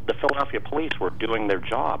 the Philadelphia police were doing their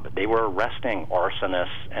job. They were arresting arsonists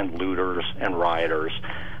and looters and rioters.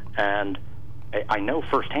 And I know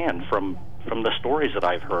firsthand from the stories that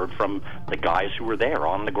I've heard from the guys who were there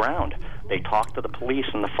on the ground. They talk to the police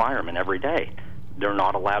and the firemen every day. They're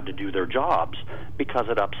not allowed to do their jobs because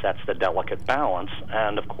it upsets the delicate balance.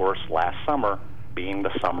 And, of course, last summer, being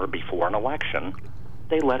the summer before an election,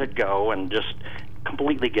 they let it go and just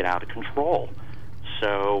completely get out of control.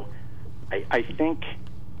 So I think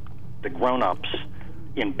the grown-ups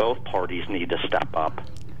in both parties need to step up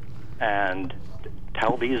and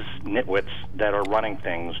tell these nitwits that are running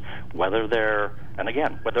things, whether it's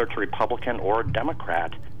a Republican or a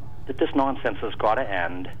Democrat, that this nonsense has got to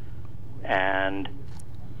end, and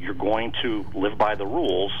you're going to live by the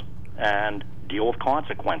rules and deal with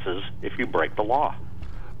consequences if you break the law.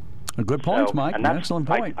 A good point, Mike. An excellent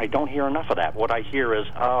point. I don't hear enough of that. What I hear is,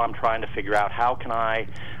 I'm trying to figure out how can I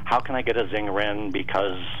get a zinger in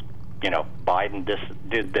because, you know, Biden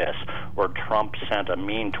did this, or Trump sent a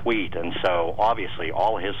mean tweet, and so obviously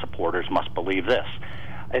all his supporters must believe this.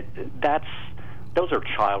 Those are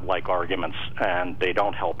childlike arguments, and they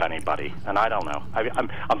don't help anybody. And I don't know.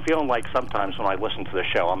 I'm feeling like sometimes when I listen to the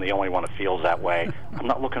show, I'm the only one who feels that way. I'm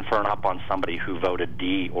not looking for an up on somebody who voted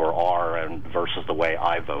D or R and versus the way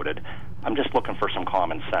I voted. I'm just looking for some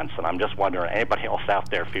common sense, and I'm just wondering, anybody else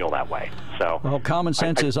out there feel that way? So, well, common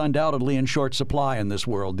sense is undoubtedly in short supply in this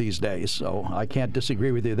world these days, so I can't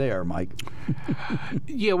disagree with you there, Mike.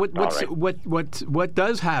 Yeah, what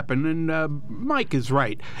does happen, and Mike is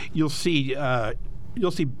right. You'll see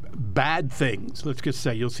bad things. Let's just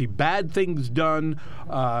say you'll see bad things done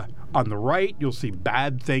on the right. You'll see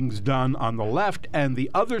bad things done on the left, and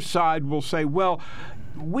the other side will say, well,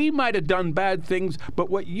 we might have done bad things, but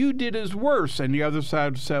what you did is worse. And the other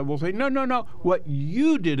side will say, no, what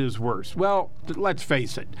you did is worse. Well, let's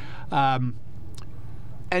face it. And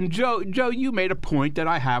Joe, you made a point that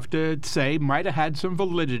I have to say might have had some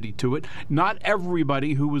validity to it. Not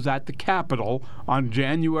everybody who was at the Capitol on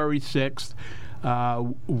January 6th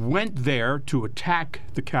went there to attack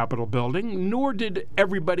the Capitol building, nor did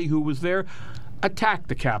everybody who was there attack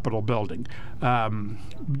the Capitol building.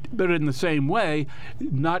 But in the same way,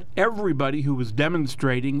 not everybody who was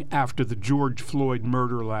demonstrating after the George Floyd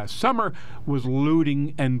murder last summer was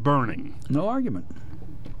looting and burning. No argument.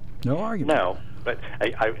 No, but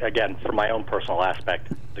I, again, from my own personal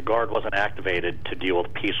aspect, the Guard wasn't activated to deal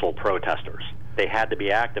with peaceful protesters. They had to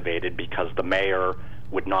be activated because the mayor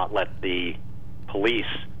would not let the police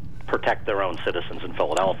protect their own citizens in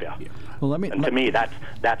Philadelphia. Well, to me,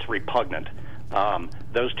 that's repugnant.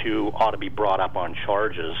 Those two ought to be brought up on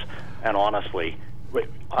charges. And honestly,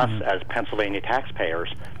 us as Pennsylvania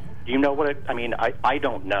taxpayers, do you know what it? I mean, I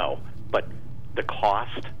don't know, but the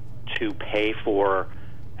cost to pay for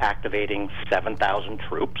activating 7,000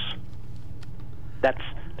 troops, that's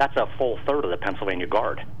a full third of the Pennsylvania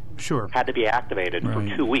Guard. Sure. Had to be activated for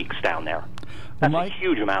 2 weeks down there. That's a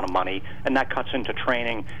huge amount of money, and that cuts into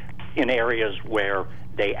training in areas where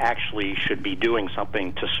they actually should be doing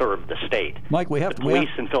something to serve the state. Mike, the police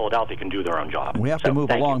in Philadelphia can do their own job. We have to move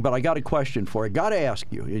along, but I got a question for you. Got to ask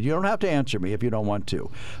you. You don't have to answer me if you don't want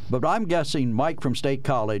to. But I'm guessing Mike from State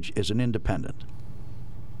College is an independent.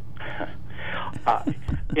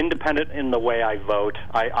 Independent in the way I vote.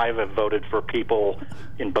 I have voted for people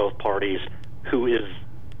in both parties who is,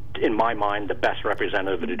 in my mind, the best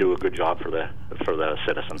representative to do a good job for the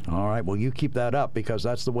citizen. All right. Well, you keep that up, because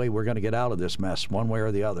that's the way we're going to get out of this mess, one way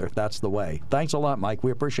or the other. That's the way. Thanks a lot, Mike.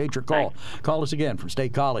 We appreciate your call. Thanks. Call us again from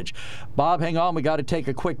State College. Bob, hang on. We got to take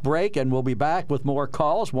a quick break, and we'll be back with more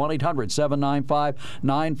calls.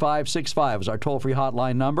 1-800-795-9565 is our toll-free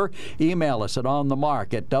hotline number. Email us at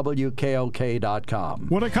onthemark@wkok.com.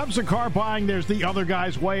 When it comes to car buying, there's the other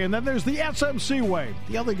guy's way, and then there's the SMC way.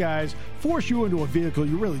 The other guys force you into a vehicle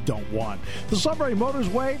you really don't want. The Sunbury Motors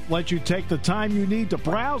way lets you take the time you need to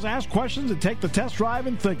browse, ask questions, and take the test drive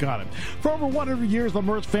and think on it. For over 100 years, the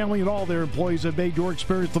Mertz family and all their employees have made your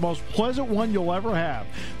experience the most pleasant one you'll ever have.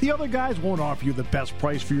 The other guys won't offer you the best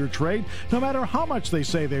price for your trade, no matter how much they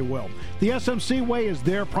say they will. The SMC way is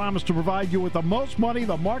their promise to provide you with the most money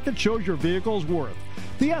the market shows your vehicle is worth.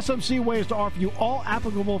 The SMC way is to offer you all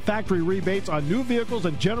applicable factory rebates on new vehicles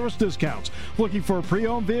and generous discounts. Looking for a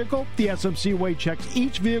pre-owned vehicle? The SMC way checks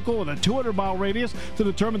each vehicle with a 200-mile radius to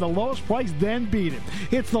determine the lowest price, then beat it.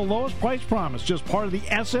 It's the lowest price promise, just part of the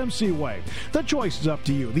SMC way. The choice is up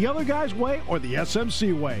to you, the other guy's way or the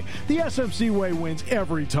SMC way. The SMC way wins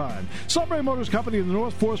every time. Sunbury Motors Company in the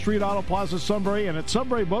North 4th Street Auto Plaza, Sunbury, and at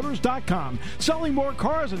sunburymotors.com. Selling more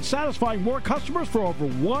cars and satisfying more customers for over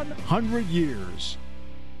 100 years.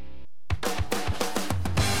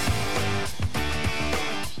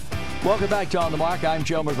 Welcome back to On the Mark. I'm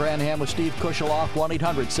Joe McGranahan with Steve Kusheloff.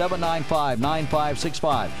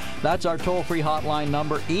 1-800-795-9565. That's our toll-free hotline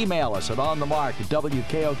number. Email us at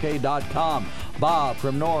onthemark@wkok.com. Bob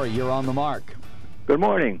from Nori, you're on the mark. Good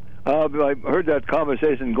morning. I heard that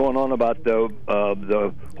conversation going on about the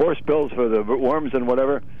horse pills for the worms and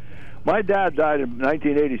whatever. My dad died in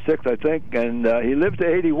 1986, I think, and he lived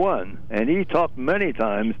to 81. And he talked many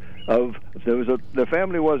times of the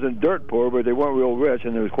family wasn't dirt poor, but they weren't real rich,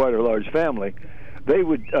 and there was quite a large family. They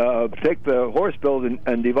would take the horse pills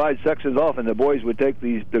and divide sections off, and the girls would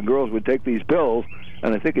take these pills,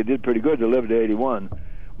 and I think it did pretty good to live to 81.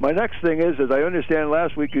 My next thing is, as I understand,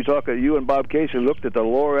 last week you and Bob Casey looked at the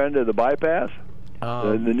lower end of the bypass.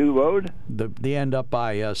 The new road? The end up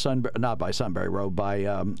by not by Sunbury Road, by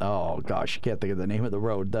can't think of the name of the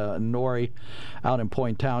road. Nori, out in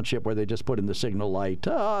Point Township, where they just put in the signal light.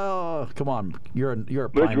 Come on, you're a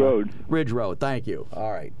Ridge Road. Ridge Road. Thank you.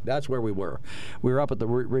 All right, that's where we were. We were up at the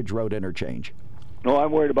Ridge Road interchange. No,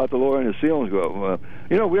 I'm worried about the lower end of Selinsgrove.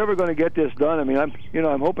 We're ever going to get this done? I mean,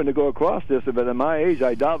 I'm hoping to go across this, but at my age,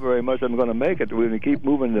 I doubt very much I'm going to make it. We're going to keep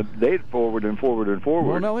moving the date forward and forward and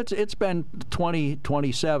forward. Well, no, it's been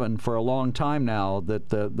 2027 for a long time now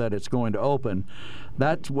that it's going to open.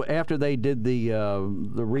 That's after they did the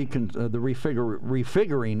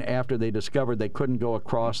refiguring after they discovered they couldn't go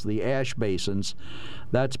across the ash basins.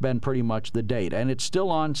 That's been pretty much the date, and it's still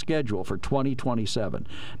on schedule for 2027.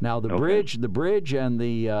 Now the bridge and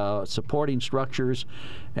the supporting structures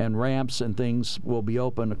and ramps and things will be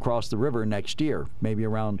open across the river next year, maybe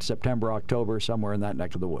around September, October, somewhere in that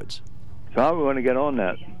neck of the woods. So how are we going to get on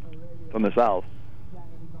that from the south?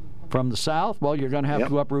 From the south? Well, you're going to have to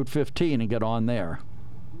go up Route 15 and get on there.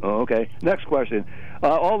 Oh, okay. Next question.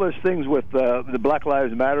 All those things with the Black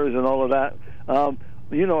Lives Matters and all of that, our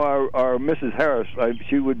Mrs. Harris,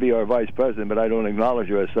 she would be our vice president, but I don't acknowledge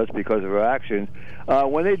her as such because of her actions.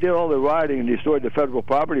 When they did all the rioting and destroyed the federal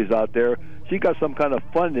properties out there, she got some kind of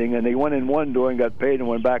funding, and they went in one door and got paid and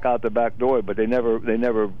went back out the back door, but they never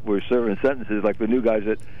were serving sentences like the new guys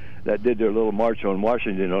that did their little march on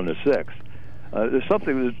Washington on the 6th. There's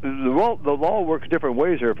something. The law works different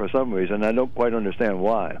ways here for some reason. I don't quite understand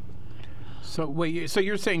why. So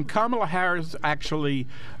you're saying Kamala Harris actually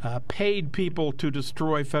paid people to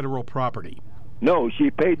destroy federal property? No,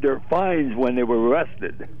 she paid their fines when they were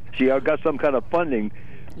arrested. She got some kind of funding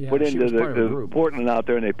put into the Portland out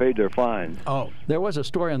there, and they paid their fines. Oh, there was a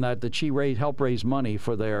story on that she helped raise money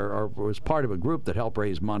or was part of a group that helped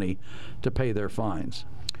raise money to pay their fines.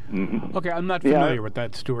 Mm-hmm. Okay, I'm not familiar with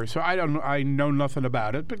that story, so I know nothing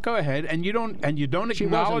about it. But go ahead, and you don't acknowledge she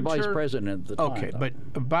wasn't her. vice president at the time. Okay, but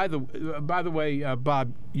by the way,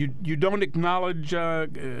 Bob, you don't acknowledge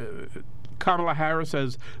Kamala Harris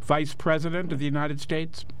as vice president of the United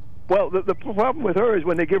States? Well, the problem with her is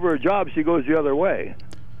when they give her a job, she goes the other way.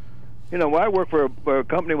 When I work for a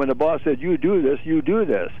company, when the boss said, "You do this,"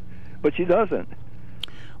 but she doesn't.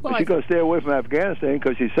 Well, she's going to stay away from Afghanistan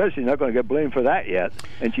because she says she's not going to get blamed for that yet,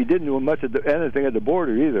 and she didn't do much of anything at the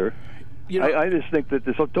border either. I just think that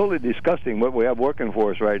it's totally disgusting what we have working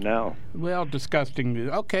for us right now. Well, disgusting.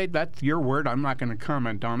 Okay, that's your word. I'm not going to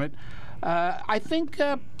comment on it. I think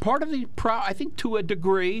part of the I think to a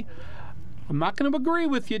degree, I'm not going to agree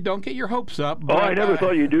with you. Don't get your hopes up. But, I never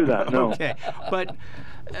thought you'd do that. No. Okay, but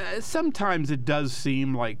sometimes it does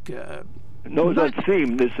seem like. No, it doesn't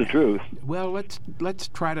seem. It's the truth. Well, let's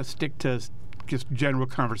try to stick to just general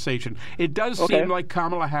conversation. It does seem like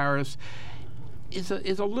Kamala Harris is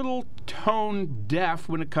a little tone deaf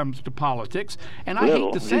when it comes to politics, and I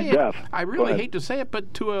hate to say it. I really hate to say it,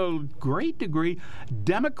 but to a great degree,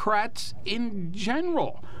 Democrats in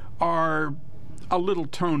general are a little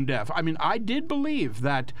tone deaf. I mean, I did believe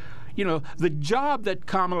that, the job that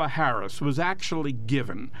Kamala Harris was actually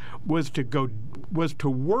given was to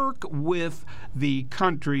work with the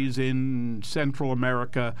countries in Central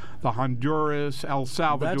America, the Honduras, El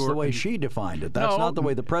Salvador. That's the way she defined it. That's not the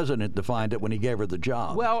way the president defined it when he gave her the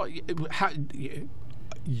job. Well,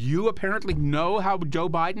 you apparently know how Joe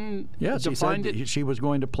Biden defined it? She was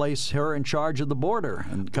going to place her in charge of the border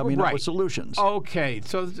and coming up with solutions. Okay,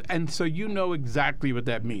 so you know exactly what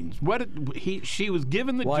that means. She was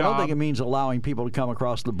given the job. I don't think it means allowing people to come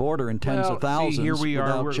across the border in tens of thousands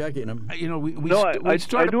without checking them. We I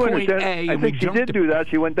start do at point understand. A. I think she did do that.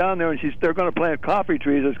 She went down there and they're going to plant coffee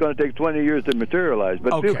trees. It's going to take 20 years to materialize.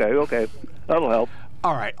 But okay, that'll help.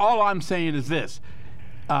 All right. All I'm saying is this.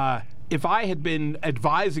 If I had been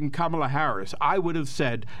advising Kamala Harris, I would have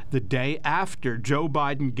said the day after Joe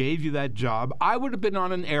Biden gave you that job, I would have been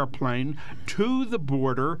on an airplane to the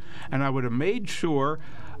border, and I would have made sure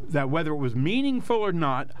that whether it was meaningful or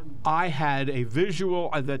not, I had a visual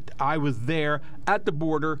that I was there at the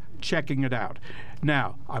border checking it out.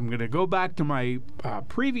 Now, I'm going to go back to my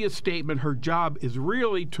previous statement. Her job is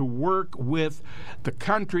really to work with the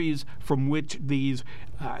countries from which these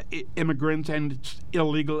immigrants and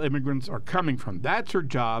illegal immigrants are coming from. That's her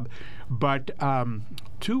job. But and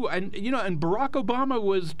Barack Obama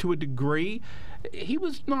was, to a degree, he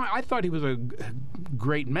was not. I thought he was a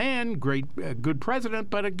great man, good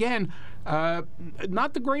president, but again,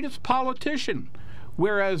 not the greatest politician.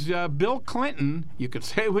 Whereas Bill Clinton, you could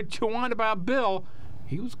say what you want about Bill,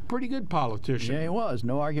 he was a pretty good politician. Yeah, he was.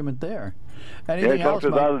 No argument there. Anything he talked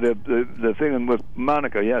about the thing with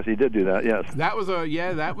Monica. Yes, he did do that. Yes. That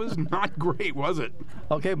was not great, was it?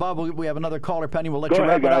 Okay, Bob, we have another caller. Penny, we'll let you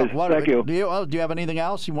wrap it up. Thank you. Do you have anything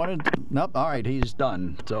else you wanted? Nope. All right, he's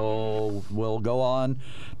done. So we'll go on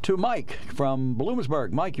to Mike from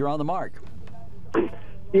Bloomsburg. Mike, you're on the mark.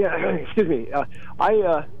 Yeah, excuse me.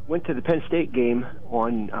 I went to the Penn State game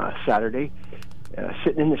on Saturday,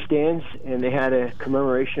 sitting in the stands, and they had a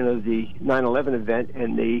commemoration of the 9/11 event,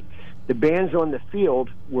 and the bands on the field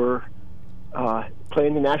were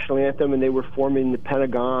playing the national anthem, and they were forming the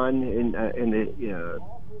Pentagon and the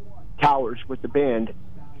towers with the band,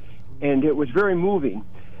 and it was very moving.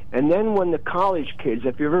 And then when the college kids,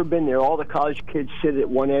 if you've ever been there, all the college kids sit at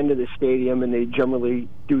one end of the stadium, and they generally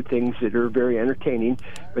do things that are very entertaining.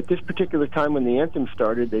 But this particular time when the anthem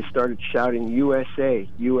started, they started shouting, USA,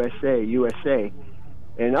 USA, USA.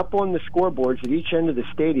 And up on the scoreboards at each end of the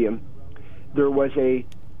stadium, there was a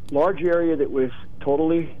large area that was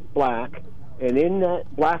totally black, and in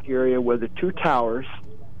that black area were the two towers,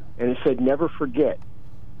 and it said, never forget.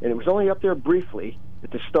 And it was only up there briefly at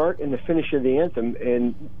the start and the finish of the anthem,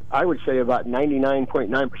 and I would say about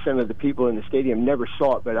 99.9% of the people in the stadium never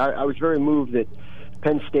saw it. But I was very moved that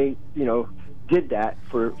Penn State, did that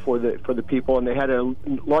for the people, and they had a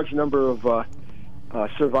large number of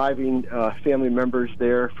surviving family members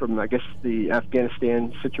there from, I guess, the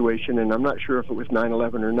Afghanistan situation, and I'm not sure if it was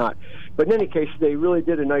 9/11 or not. But in any case, they really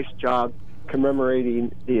did a nice job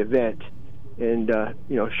commemorating the event and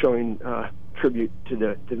showing tribute to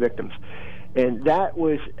the victims. And that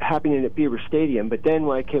was happening at Beaver Stadium. But then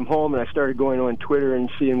when I came home and I started going on Twitter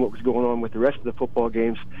and seeing what was going on with the rest of the football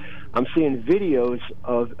games, I'm seeing videos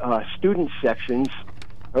of student sections,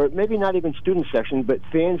 or maybe not even student sections, but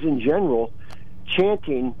fans in general,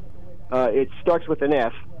 chanting, it starts with an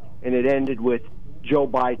F, and it ended with Joe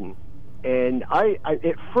Biden. And I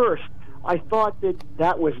at first, I thought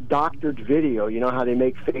that was doctored video. You know how they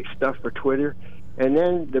make fake stuff for Twitter? And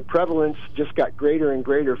then the prevalence just got greater and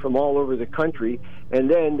greater from all over the country,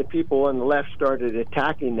 and then the people on the left started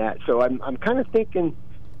attacking that. So I'm kind of thinking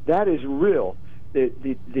that is real.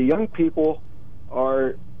 The young people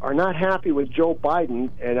are not happy with Joe Biden,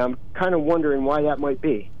 and I'm kind of wondering why that might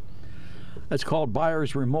be. That's called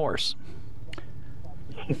buyer's remorse.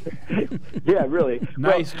 Yeah, really.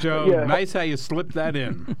 Nice, Joe. Yeah. Nice how you slipped that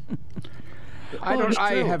in.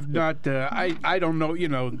 I have not. I don't know. You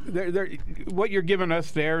know, what you're giving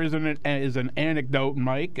us there is an anecdote,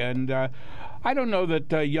 Mike, and I don't know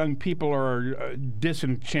that young people are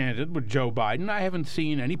disenchanted with Joe Biden. I haven't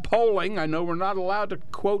seen any polling. I know we're not allowed to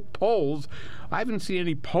quote polls. I haven't seen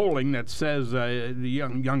any polling that says the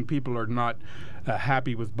young people are not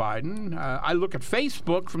happy with Biden. I look at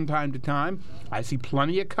Facebook from time to time. I see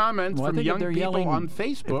plenty of comments from young people on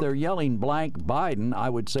Facebook. If they're yelling blank Biden, I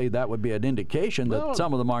would say that would be an indication that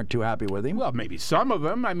some of them aren't too happy with him. Well, maybe some of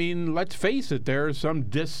them. I mean, let's face it. There's some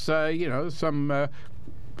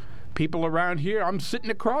people around here. I'm sitting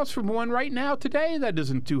across from one right now today that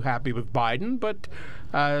isn't too happy with Biden. But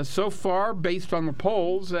so far, based on the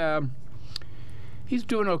polls, he's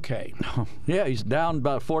doing okay. Yeah, he's down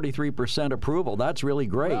about 43% approval. That's really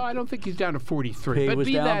great. Well, I don't think he's down to 43. He was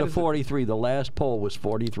down to 43. The last poll was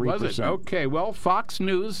 43%. Was it? Okay. Well, Fox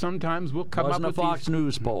News sometimes will come up with a Fox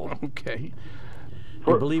News poll. Okay.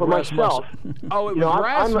 For myself, oh, it was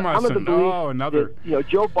Rasmussen. I'm of the belief another. That,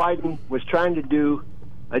 Joe Biden was trying to do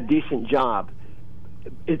a decent job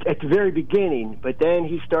at the very beginning, but then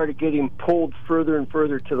he started getting pulled further and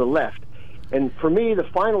further to the left. And for me, the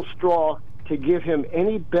final straw to give him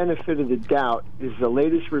any benefit of the doubt is the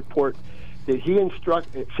latest report that he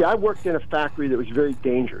instructed. See, I worked in a factory that was very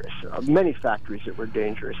dangerous, many factories that were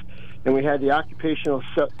dangerous. And we had the Occupational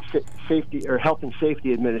Safety or Health and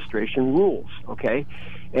Safety Administration rules, okay?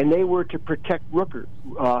 And they were to protect workers,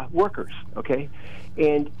 okay?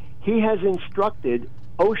 And he has instructed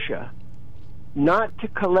OSHA not to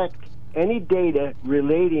collect any data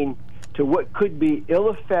relating to what could be ill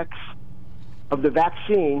effects of the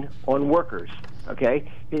vaccine on workers,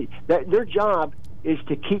 okay? Their job is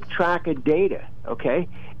to keep track of data, okay?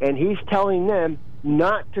 And he's telling them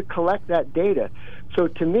not to collect that data. So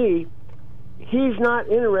to me, he's not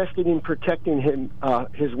interested in protecting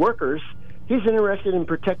his workers. He's interested in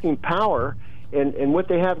protecting power and what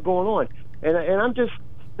they have going on. And I'm just,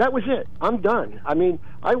 that was it. I'm done. I mean,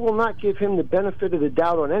 I will not give him the benefit of the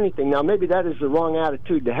doubt on anything. Now, maybe that is the wrong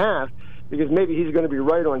attitude to have, because maybe he's going to be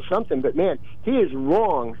right on something. But, man, he is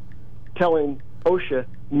wrong telling OSHA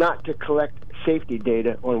not to collect safety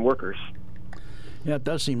data on workers. Yeah, it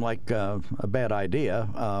does seem like a bad idea.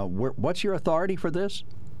 What's your authority for this?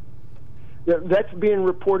 That's being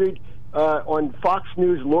reported on Fox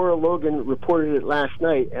News. Laura Logan reported it last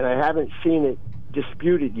night, and I haven't seen it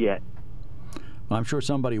disputed yet. I'm sure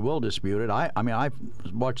somebody will dispute it. I mean, I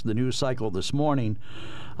watched the news cycle this morning.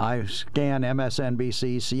 I scan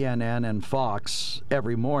MSNBC, CNN, and Fox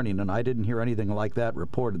every morning, and I didn't hear anything like that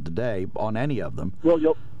reported today on any of them. Well,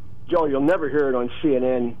 you'll never hear it on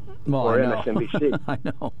CNN or MSNBC. I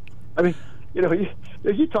know. I mean,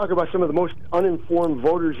 you talk about some of the most uninformed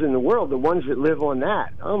voters in the world, the ones that live on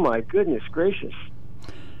that. Oh, my goodness gracious.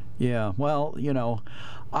 Yeah, well,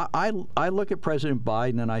 I look at President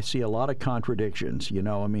Biden and I see a lot of contradictions.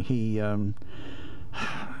 I mean,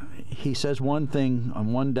 he says one thing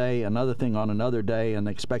on one day, another thing on another day, and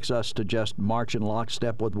expects us to just march in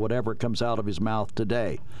lockstep with whatever comes out of his mouth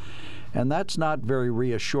today. And that's not very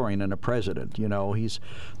reassuring in a president. He's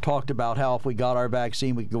talked about how if we got our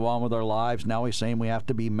vaccine, we could go on with our lives. Now he's saying we have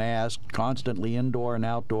to be masked constantly, indoor and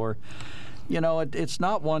outdoor. It's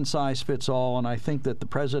not one size fits all, and I think that the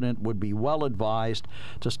president would be well advised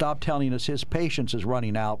to stop telling us his patience is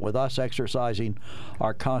running out with us exercising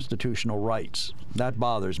our constitutional rights. That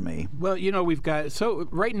bothers me. Well, we've got, so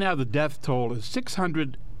right now the death toll is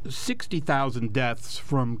 660,000 deaths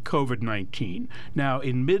from COVID-19. Now,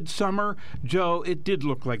 in midsummer, Joe, it did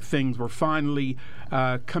look like things were finally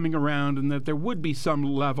coming around and that there would be some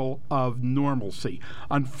level of normalcy.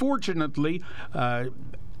 Unfortunately,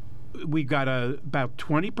 we've got about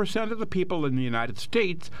 20% of the people in the United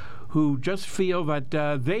States who just feel that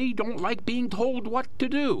they don't like being told what to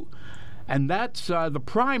do. And that's the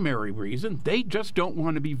primary reason. They just don't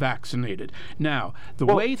want to be vaccinated. Now, the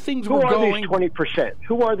way things were going... Who are these 20%?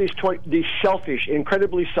 Who are these selfish,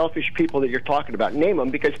 incredibly selfish people that you're talking about? Name them,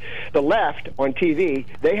 because the left on TV,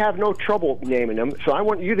 they have no trouble naming them. So I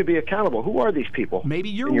want you to be accountable. Who are these people? Maybe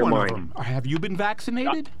you're one of them. Have you been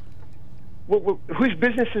vaccinated? Well, whose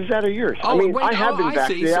business is that of yours? I mean, I have been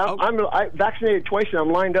vaccinated. I'm vaccinated twice, and I'm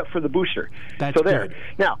lined up for the booster. That's so there. Good.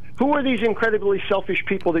 Now, who are these incredibly selfish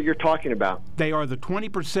people that you're talking about? They are the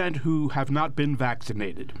 20% who have not been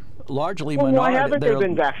vaccinated. largely Well, minority. why haven't they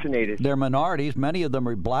been vaccinated? They're minorities. Many of them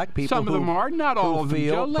are black people. Some of them are, not all of them,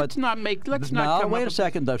 feel, Joe. Let's not come wait up a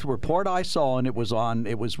second. The report I saw, and it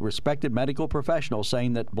was respected medical professionals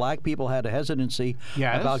saying that black people had a hesitancy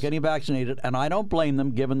about getting vaccinated, and I don't blame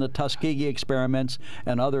them given the Tuskegee experiments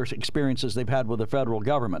and other experiences they've had with the federal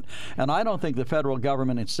government. And I don't think the federal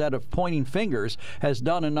government, instead of pointing fingers, has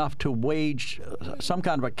done enough to wage some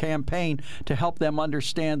kind of a campaign to help them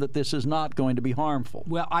understand that this is not going to be harmful.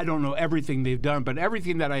 Well, I don't know everything they've done, but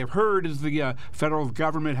everything that I have heard is the federal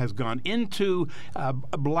government has gone into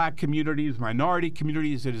black communities, minority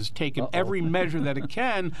communities. It has taken every measure that it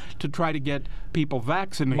can to try to get people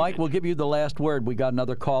vaccinated. Mike, we'll give you the last word. We got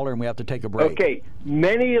another caller, and we have to take a break. Okay.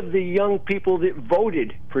 Many of the young people that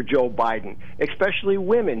voted for Joe Biden, especially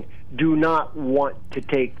women, do not want to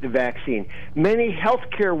take the vaccine. Many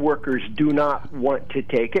healthcare workers do not want to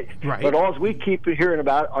take it. Right. But all we keep hearing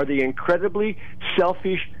about are the incredibly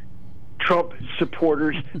selfish Trump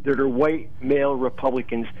supporters that are white male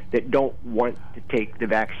Republicans that don't want to take the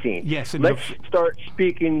vaccine. Yes, and let's start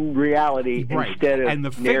speaking reality instead of and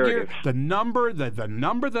the narrative. The number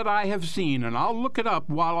that I have seen, and I'll look it up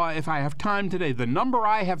if I have time today. The number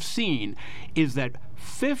I have seen is that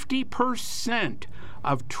 50%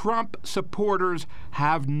 of Trump supporters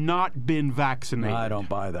have not been vaccinated. I don't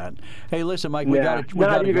buy that. Hey, listen, Mike, we got to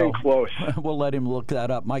not even close. We'll let him look that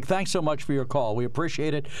up. Mike, thanks so much for your call. We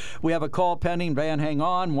appreciate it. We have a call pending. Van, hang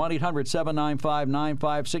on.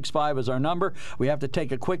 1-800-795-9565 is our number. We have to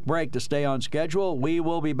take a quick break to stay on schedule. We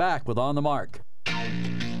will be back with On the Mark.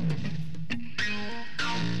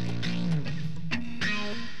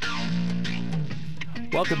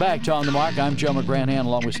 Welcome back to On the Mark. I'm Joe McGranahan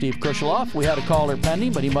along with Steve Krusheloff. We had a caller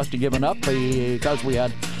pending, but he must have given up because we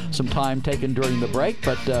had some time taken during the break.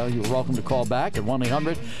 But you're welcome to call back at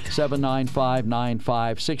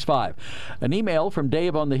 1-800-795-9565. An email from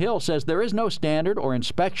Dave on the Hill says there is no standard or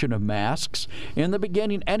inspection of masks. In the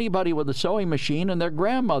beginning, anybody with a sewing machine and their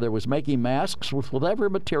grandmother was making masks with whatever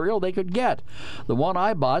material they could get. The one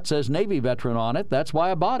I bought says Navy veteran on it. That's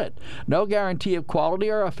why I bought it. No guarantee of quality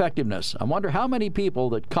or effectiveness. I wonder how many people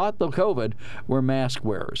that caught the COVID were mask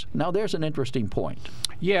wearers. Now, there's an interesting point.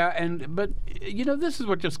 Yeah, but this is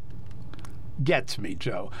what just gets me,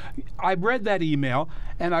 Joe. I read that email,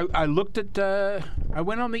 and I looked at, I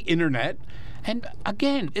went on the internet, and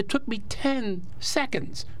again, it took me 10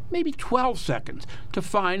 seconds, maybe 12 seconds, to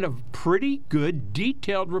find a pretty good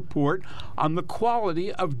detailed report on the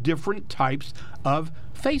quality of different types of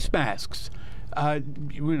face masks.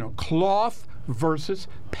 Cloth versus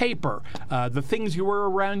paper, the things you wear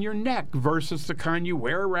around your neck versus the kind you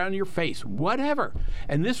wear around your face, whatever.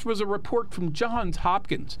 And this was a report from Johns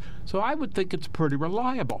Hopkins, so I would think it's pretty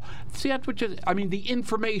reliable. See, that's what the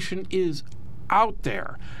information is out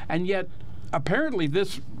there, and yet apparently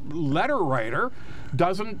this letter writer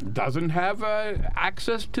doesn't have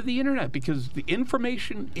access to the internet because the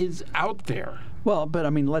information is out there. Well,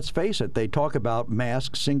 but let's face it. They talk about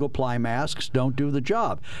masks, single-ply masks don't do the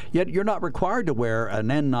job. Yet you're not required to wear an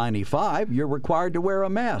N95. You're required to wear a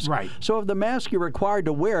mask. Right. So if the mask you're required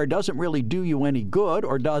to wear doesn't really do you any good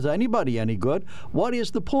or does anybody any good, what is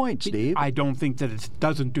the point, Steve? I don't think that it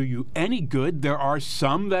doesn't do you any good. There are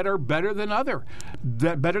some that are better than others,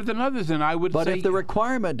 and I would say... But if the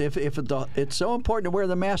requirement, if it's so important to wear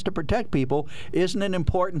the mask to protect people, isn't it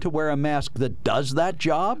important to wear a mask that does that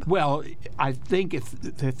job? Well, I think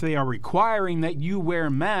if they are requiring that you wear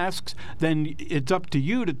masks, then it's up to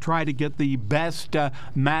you to try to get the best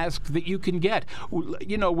mask that you can get.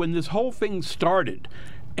 When this whole thing started,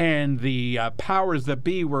 and the powers that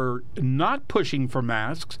be were not pushing for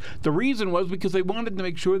masks, the reason was because they wanted to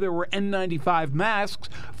make sure there were N95 masks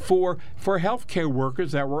for healthcare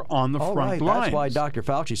workers that were on the front lines. That's why Dr.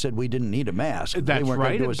 Fauci said we didn't need a mask. That's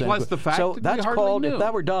right. Plus the fact that that's we hardly called, knew. If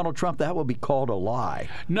that were Donald Trump, that would be called a lie.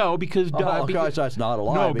 No, because that's not a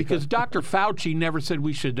lie. No, because Dr. Fauci never said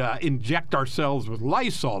we should inject ourselves with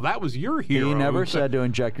Lysol. That was your hero. He never said to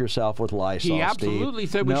inject yourself with Lysol. He absolutely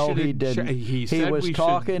said we should. No, he didn't. He was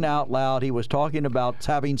talking out loud. He was talking about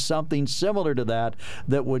having something similar to that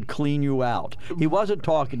would clean you out. He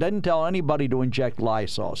didn't tell anybody to inject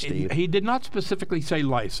Lysol, Steve. He did not specifically say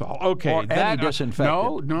Lysol. Okay. Or any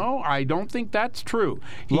disinfectant. No, I don't think that's true.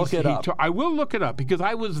 Look it up. I will look it up because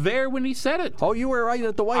I was there when he said it. Oh, you were right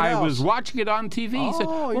at the White House. I was watching it on TV. He said,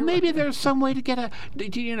 well, maybe there's some way to get a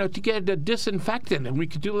disinfectant and we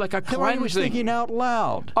could do like a cleansing. He was thinking out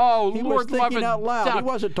loud. Oh, he Lord was thinking out loud. He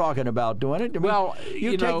wasn't talking about doing it.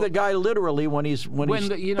 You take the guy literally when he's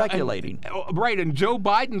speculating. Right, and Joe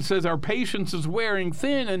Biden says our patience is wearing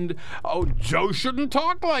thin, and Joe shouldn't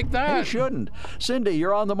talk like that. He shouldn't. Cindy,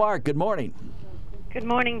 you're on the mark. Good morning. Good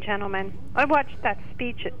morning, gentlemen. I watched that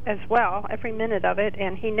speech as well, every minute of it,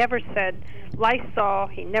 and he never said Lysol.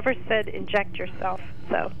 He never said inject yourself.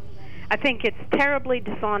 So I think it's terribly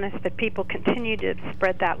dishonest that people continue to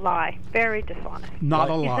spread that lie. Very dishonest. Not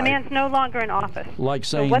a lie. The man's no longer in office. Like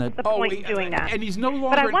saying so what's that... the point in doing that? And he's no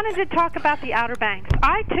longer... But I wanted to talk about the Outer Banks.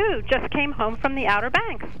 I, too, just came home from the Outer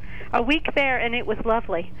Banks. A week there, and it was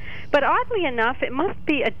lovely. But oddly enough, it must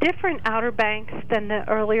be a different Outer Banks than the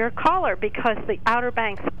earlier caller, because the Outer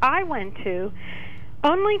Banks I went to,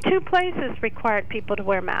 only 2 places required people to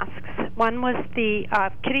wear masks. One was the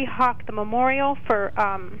Kitty Hawk, the memorial for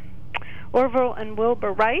Orville and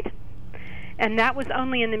Wilbur Wright, and that was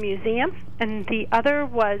only in the museum. And the other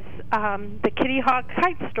was the Kitty Hawk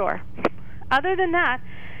kite store. Other than that,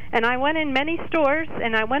 and I went in many stores,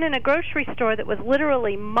 and I went in a grocery store that was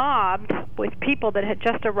literally mobbed with people that had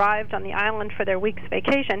just arrived on the island for their week's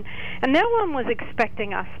vacation, and no one was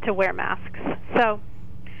expecting us to wear masks. So,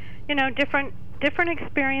 you know, different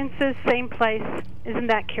experiences, same place. Isn't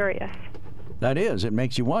that curious? That is. It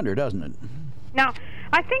makes you wonder, doesn't it? Now,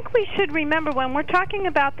 I think we should remember when we're talking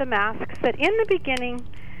about the masks that in the beginning,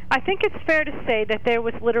 I think it's fair to say that there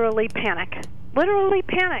was literally panic. Literally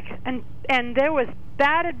panic. And there was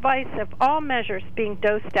bad advice of all measures being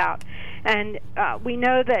dosed out. And we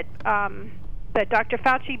know that that Dr.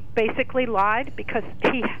 Fauci basically lied because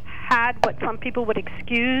he had what some people would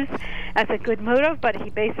excuse as a good motive, but he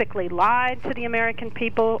basically lied to the American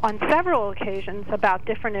people on several occasions about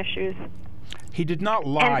different issues. He did not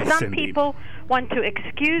lie, and some Cindy. people want to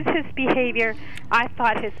excuse his behavior. I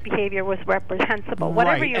thought his behavior was reprehensible. Right.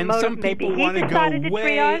 Whatever your and motive some may be. people He want to decided go to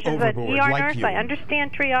way triage as an overboard, ER like nurse. you. I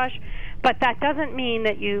understand triage, but that doesn't mean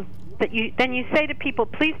that you then you say to people,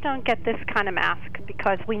 please don't get this kind of mask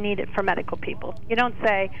because we need it for medical people. You don't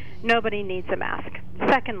say nobody needs a mask.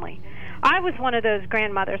 Secondly, I was one of those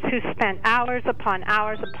grandmothers who spent hours upon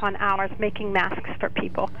hours upon hours making masks for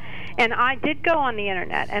people. And I did go on the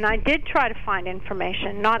internet, and I did try to find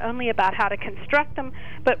information, not only about how to construct them,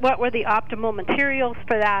 but what were the optimal materials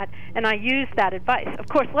for that, and I used that advice. Of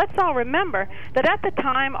course, let's all remember that at the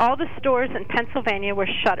time, all the stores in Pennsylvania were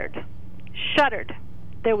shuttered. Shuttered.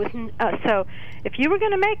 There was so if you were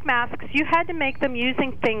going to make masks, you had to make them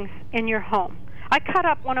using things in your home. I cut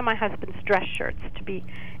up one of my husband's dress shirts to be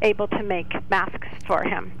able to make masks for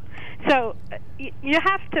him. So you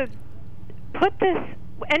have to put this,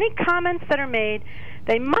 any comments that are made,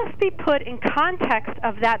 they must be put in context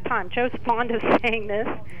of that time. Joe's fond of saying this.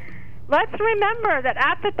 Let's remember that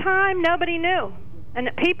at the time, nobody knew, and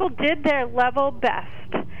that people did their level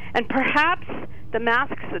best. And perhaps the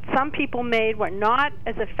masks that some people made were not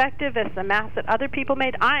as effective as the masks that other people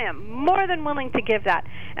made. I am more than willing to give that.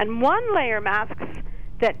 And one-layer masks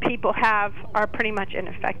that people have are pretty much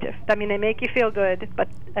ineffective. I mean, they make you feel good, but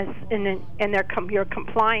you're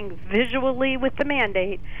complying visually with the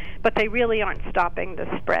mandate, but they really aren't stopping the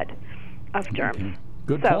spread of germs. Okay.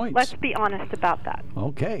 Good so points. Let's be honest about that.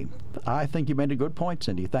 Okay. I think you made a good point,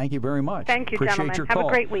 Cindy. Thank you very much. Thank you, Appreciate gentlemen. your Have call.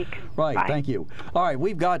 a great week. Right. Bye. Thank you. All right.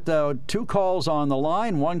 We've got 2 calls on the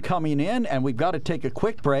line, one coming in, and we've got to take a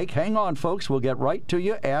quick break. Hang on, folks. We'll get right to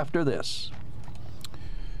you after this.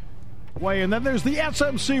 Way, and then there's the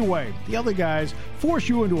SMC way. The other guys force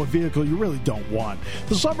you into a vehicle you really don't want.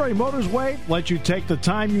 The Sunbury Motors way lets you take the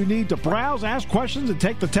time you need to browse, ask questions, and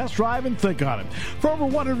take the test drive and think on it. For over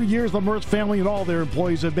 100 years, the Mertz family and all their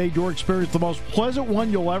employees have made your experience the most pleasant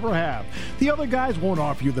one you'll ever have. The other guys won't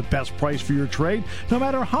offer you the best price for your trade, no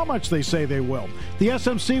matter how much they say they will. The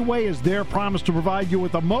SMC way is their promise to provide you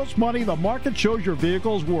with the most money the market shows your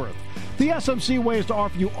vehicle is worth. The SMC way is to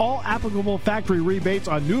offer you all applicable factory rebates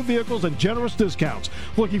on new vehicles and generous discounts.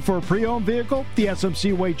 Looking for a pre-owned vehicle? The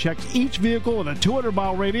SMC way checks each vehicle in a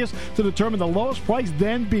 200-mile radius to determine the lowest price,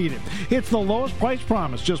 then beat it. It's the lowest price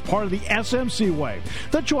promise, just part of the SMC way.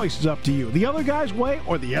 The choice is up to you. The other guy's way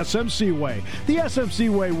or the SMC way. The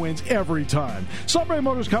SMC way wins every time. Sunbury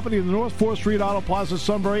Motors Company in the North 4th Street Auto Plaza,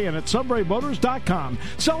 Sunbury, and at sunburymotors.com.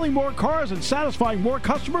 Selling more cars and satisfying more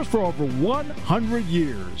customers for over 100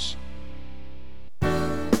 years.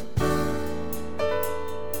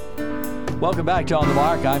 Welcome back to On the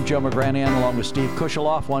Mark. I'm Joe McGranahan along with Steve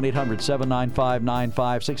Kusheloff.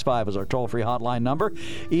 1-800-795-9565 is our toll-free hotline number.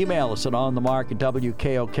 Email us at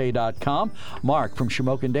onthemark@wkok.com. Mark from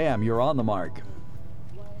Shamokin Dam, you're on the Mark.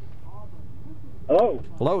 Hello.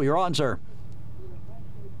 Hello, you're on, sir.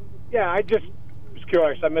 Yeah, I just was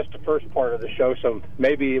curious. I missed the first part of the show, so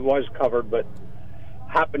maybe it was covered, but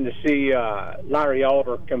happened to see Larry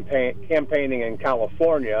Elder campaigning in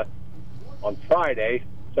California on Friday.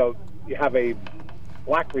 So you have a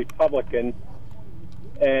black Republican,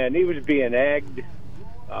 and he was being egged.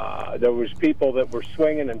 There was people that were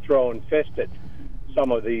swinging and throwing fists at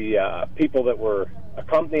some of the people that were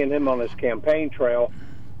accompanying him on his campaign trail,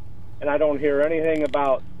 and I don't hear anything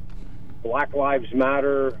about Black Lives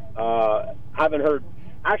Matter. I haven't heard,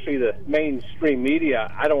 actually, the mainstream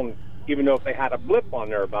media, I don't even know if they had a blip on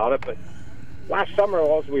there about it, but last summer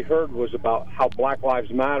all we heard was about how Black Lives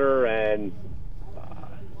Matter and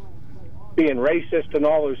being racist and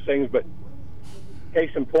all those things, but case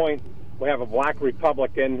in point, we have a black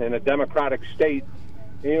Republican in a Democratic state,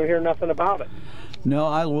 and you don't hear nothing about it. No,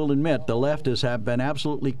 I will admit the leftists have been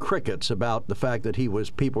absolutely crickets about the fact that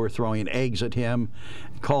people were throwing eggs at him,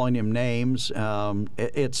 calling him names.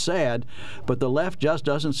 It's sad, but the left just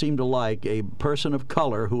doesn't seem to like a person of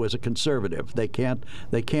color who is a conservative. They can't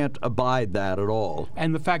abide that at all.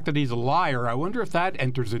 And the fact that he's a liar, I wonder if that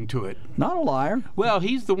enters into it. Not a liar. Well,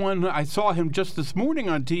 he's the one, I saw him just this morning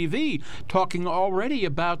on TV talking already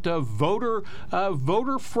about voter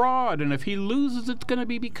fraud, and if he loses, it's going to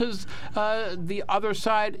be because the other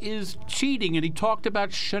side is cheating, and he talked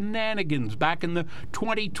about shenanigans back in the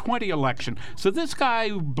 2020 election. So this guy,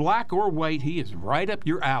 black or white, he is right up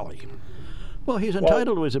your alley. Well, he's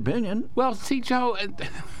entitled to his opinion. Well, see, Joe,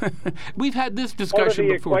 we've had this discussion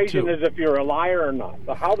before, too. The equation is if you're a liar or not.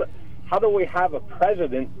 So how do we have a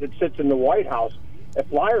president that sits in the White House?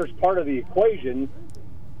 If liar is part of the equation,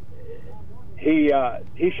 he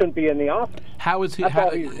shouldn't be in the office. How is he? That's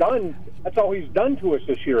all he's done. That's all he's done to us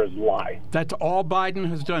this year is lie. That's all Biden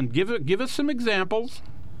has done. Give us some examples.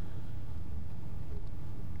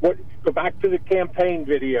 Go back to the campaign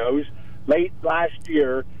videos late last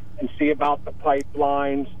year and see about the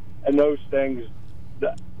pipelines and those things.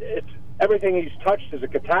 Everything he's touched is a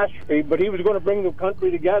catastrophe, but he was going to bring the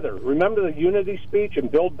country together. Remember the unity speech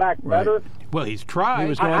and Build Back Better? Well, he's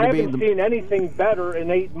tried. I haven't seen anything better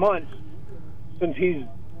in 8 months since he's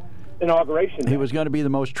inauguration. He was going to be the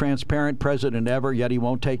most transparent president ever, yet he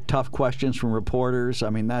won't take tough questions from reporters. I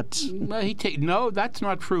mean, that's... No, that's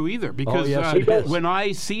not true either, because when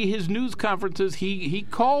I see his news conferences, he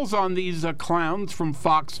calls on these clowns from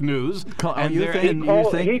Fox News.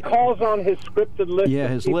 He calls on his scripted list. Yeah,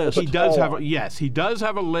 his list. He does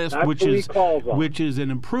have a list, which is an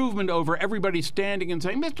improvement over everybody standing and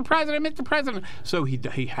saying, Mr. President, Mr. President. So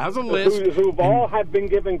he has a list. Who've all have been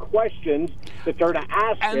given questions that they're to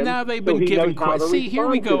ask him. And now they've been given questions. See, here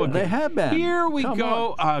we go again. They have been. Here we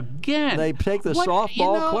go again. They take the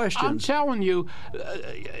softball questions. I'm telling you,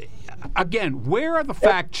 again, where are the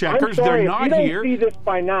fact checkers? I'm sorry, They're not If here. you don't see this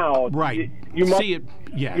by now, right? You must see it.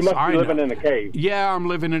 Yes, you must I be living know. in a cave. Yeah, I'm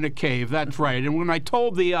living in a cave. That's right. And when I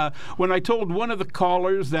told one of the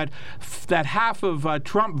callers that half of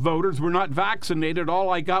Trump voters were not vaccinated, all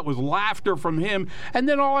I got was laughter from him. And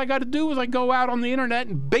then all I got to do was I go out on the internet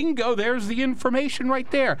and bingo, there's the information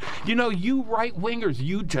right there. You know, you right wingers,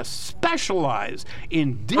 you just specialize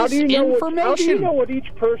in disinformation. How do you know what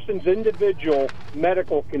each person's individual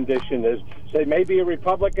medical condition is? They may be a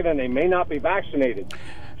Republican and they may not be vaccinated.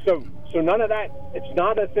 So none of that, it's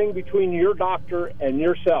not a thing between your doctor and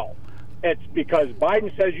yourself. It's because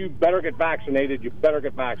Biden says you better get vaccinated, you better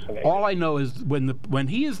get vaccinated. All I know is when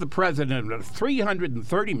he is the president of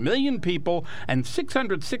 330 million people and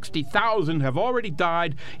 660,000 have already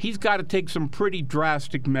died, he's got to take some pretty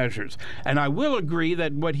drastic measures. And I will agree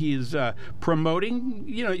that what he is promoting,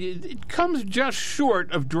 you know, it comes just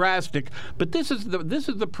short of drastic. But this is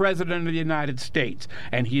the president of the United States,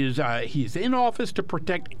 and he's in office to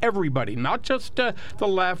protect everybody, not just the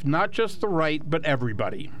left, not just the right, but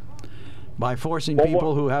everybody. By forcing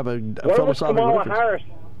people who have a philosophical Kamala difference.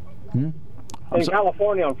 Harris in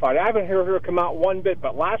California on Friday. I haven't heard her come out one bit,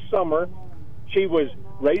 but last summer she was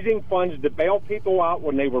raising funds to bail people out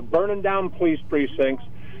when they were burning down police precincts.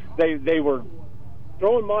 They were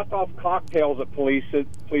throwing Molotov cocktails at police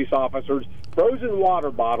officers, frozen water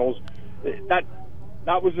bottles. That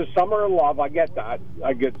was the summer of love. I get that.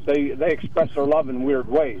 They express their love in weird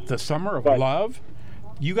ways. The summer of love?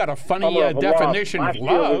 You got a funny definition of love.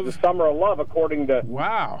 Last year was the summer of love, according to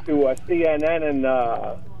CNN and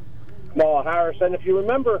Kamala Harris. And if you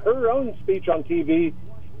remember her own speech on TV,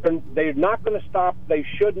 they're not going to stop. They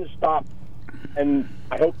shouldn't stop, and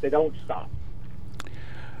I hope they don't stop.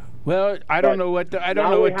 Well, I don't know what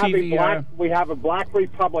TV. We have a black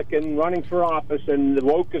Republican running for office in the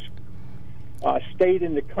wokest state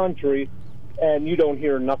in the country, and you don't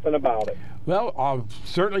hear nothing about it. Well, I'll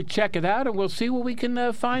certainly check it out, and we'll see what we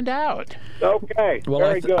can find out. Okay, well,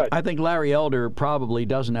 very good. I think Larry Elder probably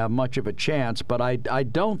doesn't have much of a chance, but I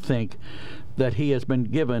don't think that he has been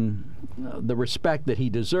given the respect that he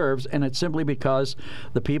deserves, and it's simply because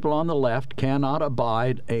the people on the left cannot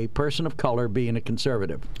abide a person of color being a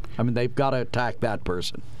conservative. I mean, they've got to attack that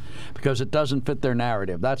person. because it doesn't fit their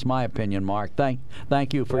narrative. That's my opinion, Mark.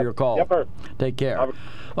 Thank you for your call. Yep, sir. Take care.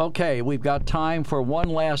 Okay, we've got time for one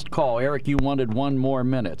last call. Eric, you wanted one more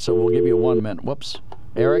minute, so we'll give you 1 minute. Whoops.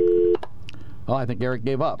 Eric? Oh, I think Eric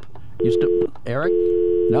gave up. Eric?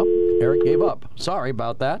 No, Eric gave up. Sorry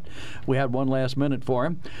about that. We had one last minute for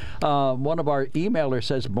him. One of our emailers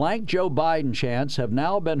says, blank Joe Biden chants have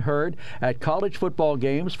now been heard at college football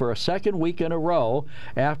games for a second week in a row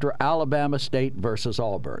after Alabama State versus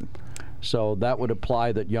Auburn. So that would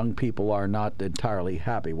imply that young people are not entirely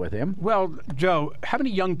happy with him. Well, Joe, how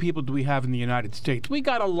many young people do we have in the United States? We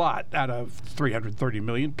got a lot out of 330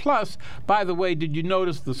 million. Plus, by the way, did you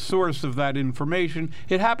notice the source of that information?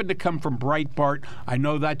 It happened to come from Breitbart. I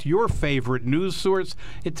know that's your favorite news source.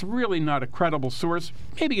 It's really not a credible source.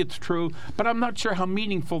 Maybe it's true, but I'm not sure how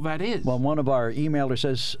meaningful that is. Well, one of our emailers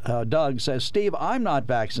says, Doug says, Steve, I'm not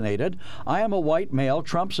vaccinated. I am a white male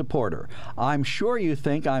Trump supporter. I'm sure you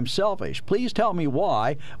think I'm selfish. Please tell me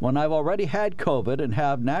why, when I've already had COVID and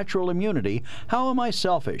have natural immunity, how am I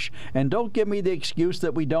selfish? And don't give me the excuse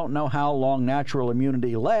that we don't know how long natural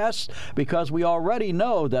immunity lasts, because we already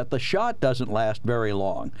know that the shot doesn't last very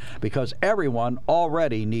long, because everyone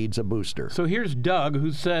already needs a booster. So here's Doug,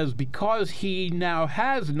 who says because he now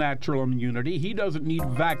has natural immunity, he doesn't need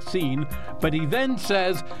vaccine, but he then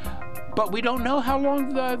says, but we don't know how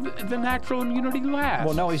long the natural immunity lasts.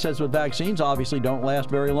 Well, no, he says with vaccines obviously don't last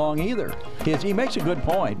very long either. He makes a good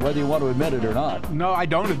point, whether you want to admit it or not. No, I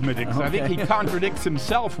don't admit it, because I think he contradicts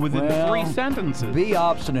himself within 3 sentences. Be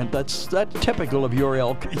obstinate. That's typical of your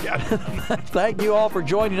ilk. Yeah. Thank you all for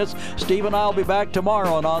joining us. Steve and I will be back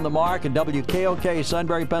tomorrow on The Mark in WKOK,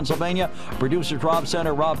 Sunbury, Pennsylvania. Producers Rob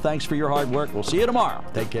Center. Rob, thanks for your hard work. We'll see you tomorrow.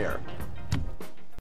 Take care.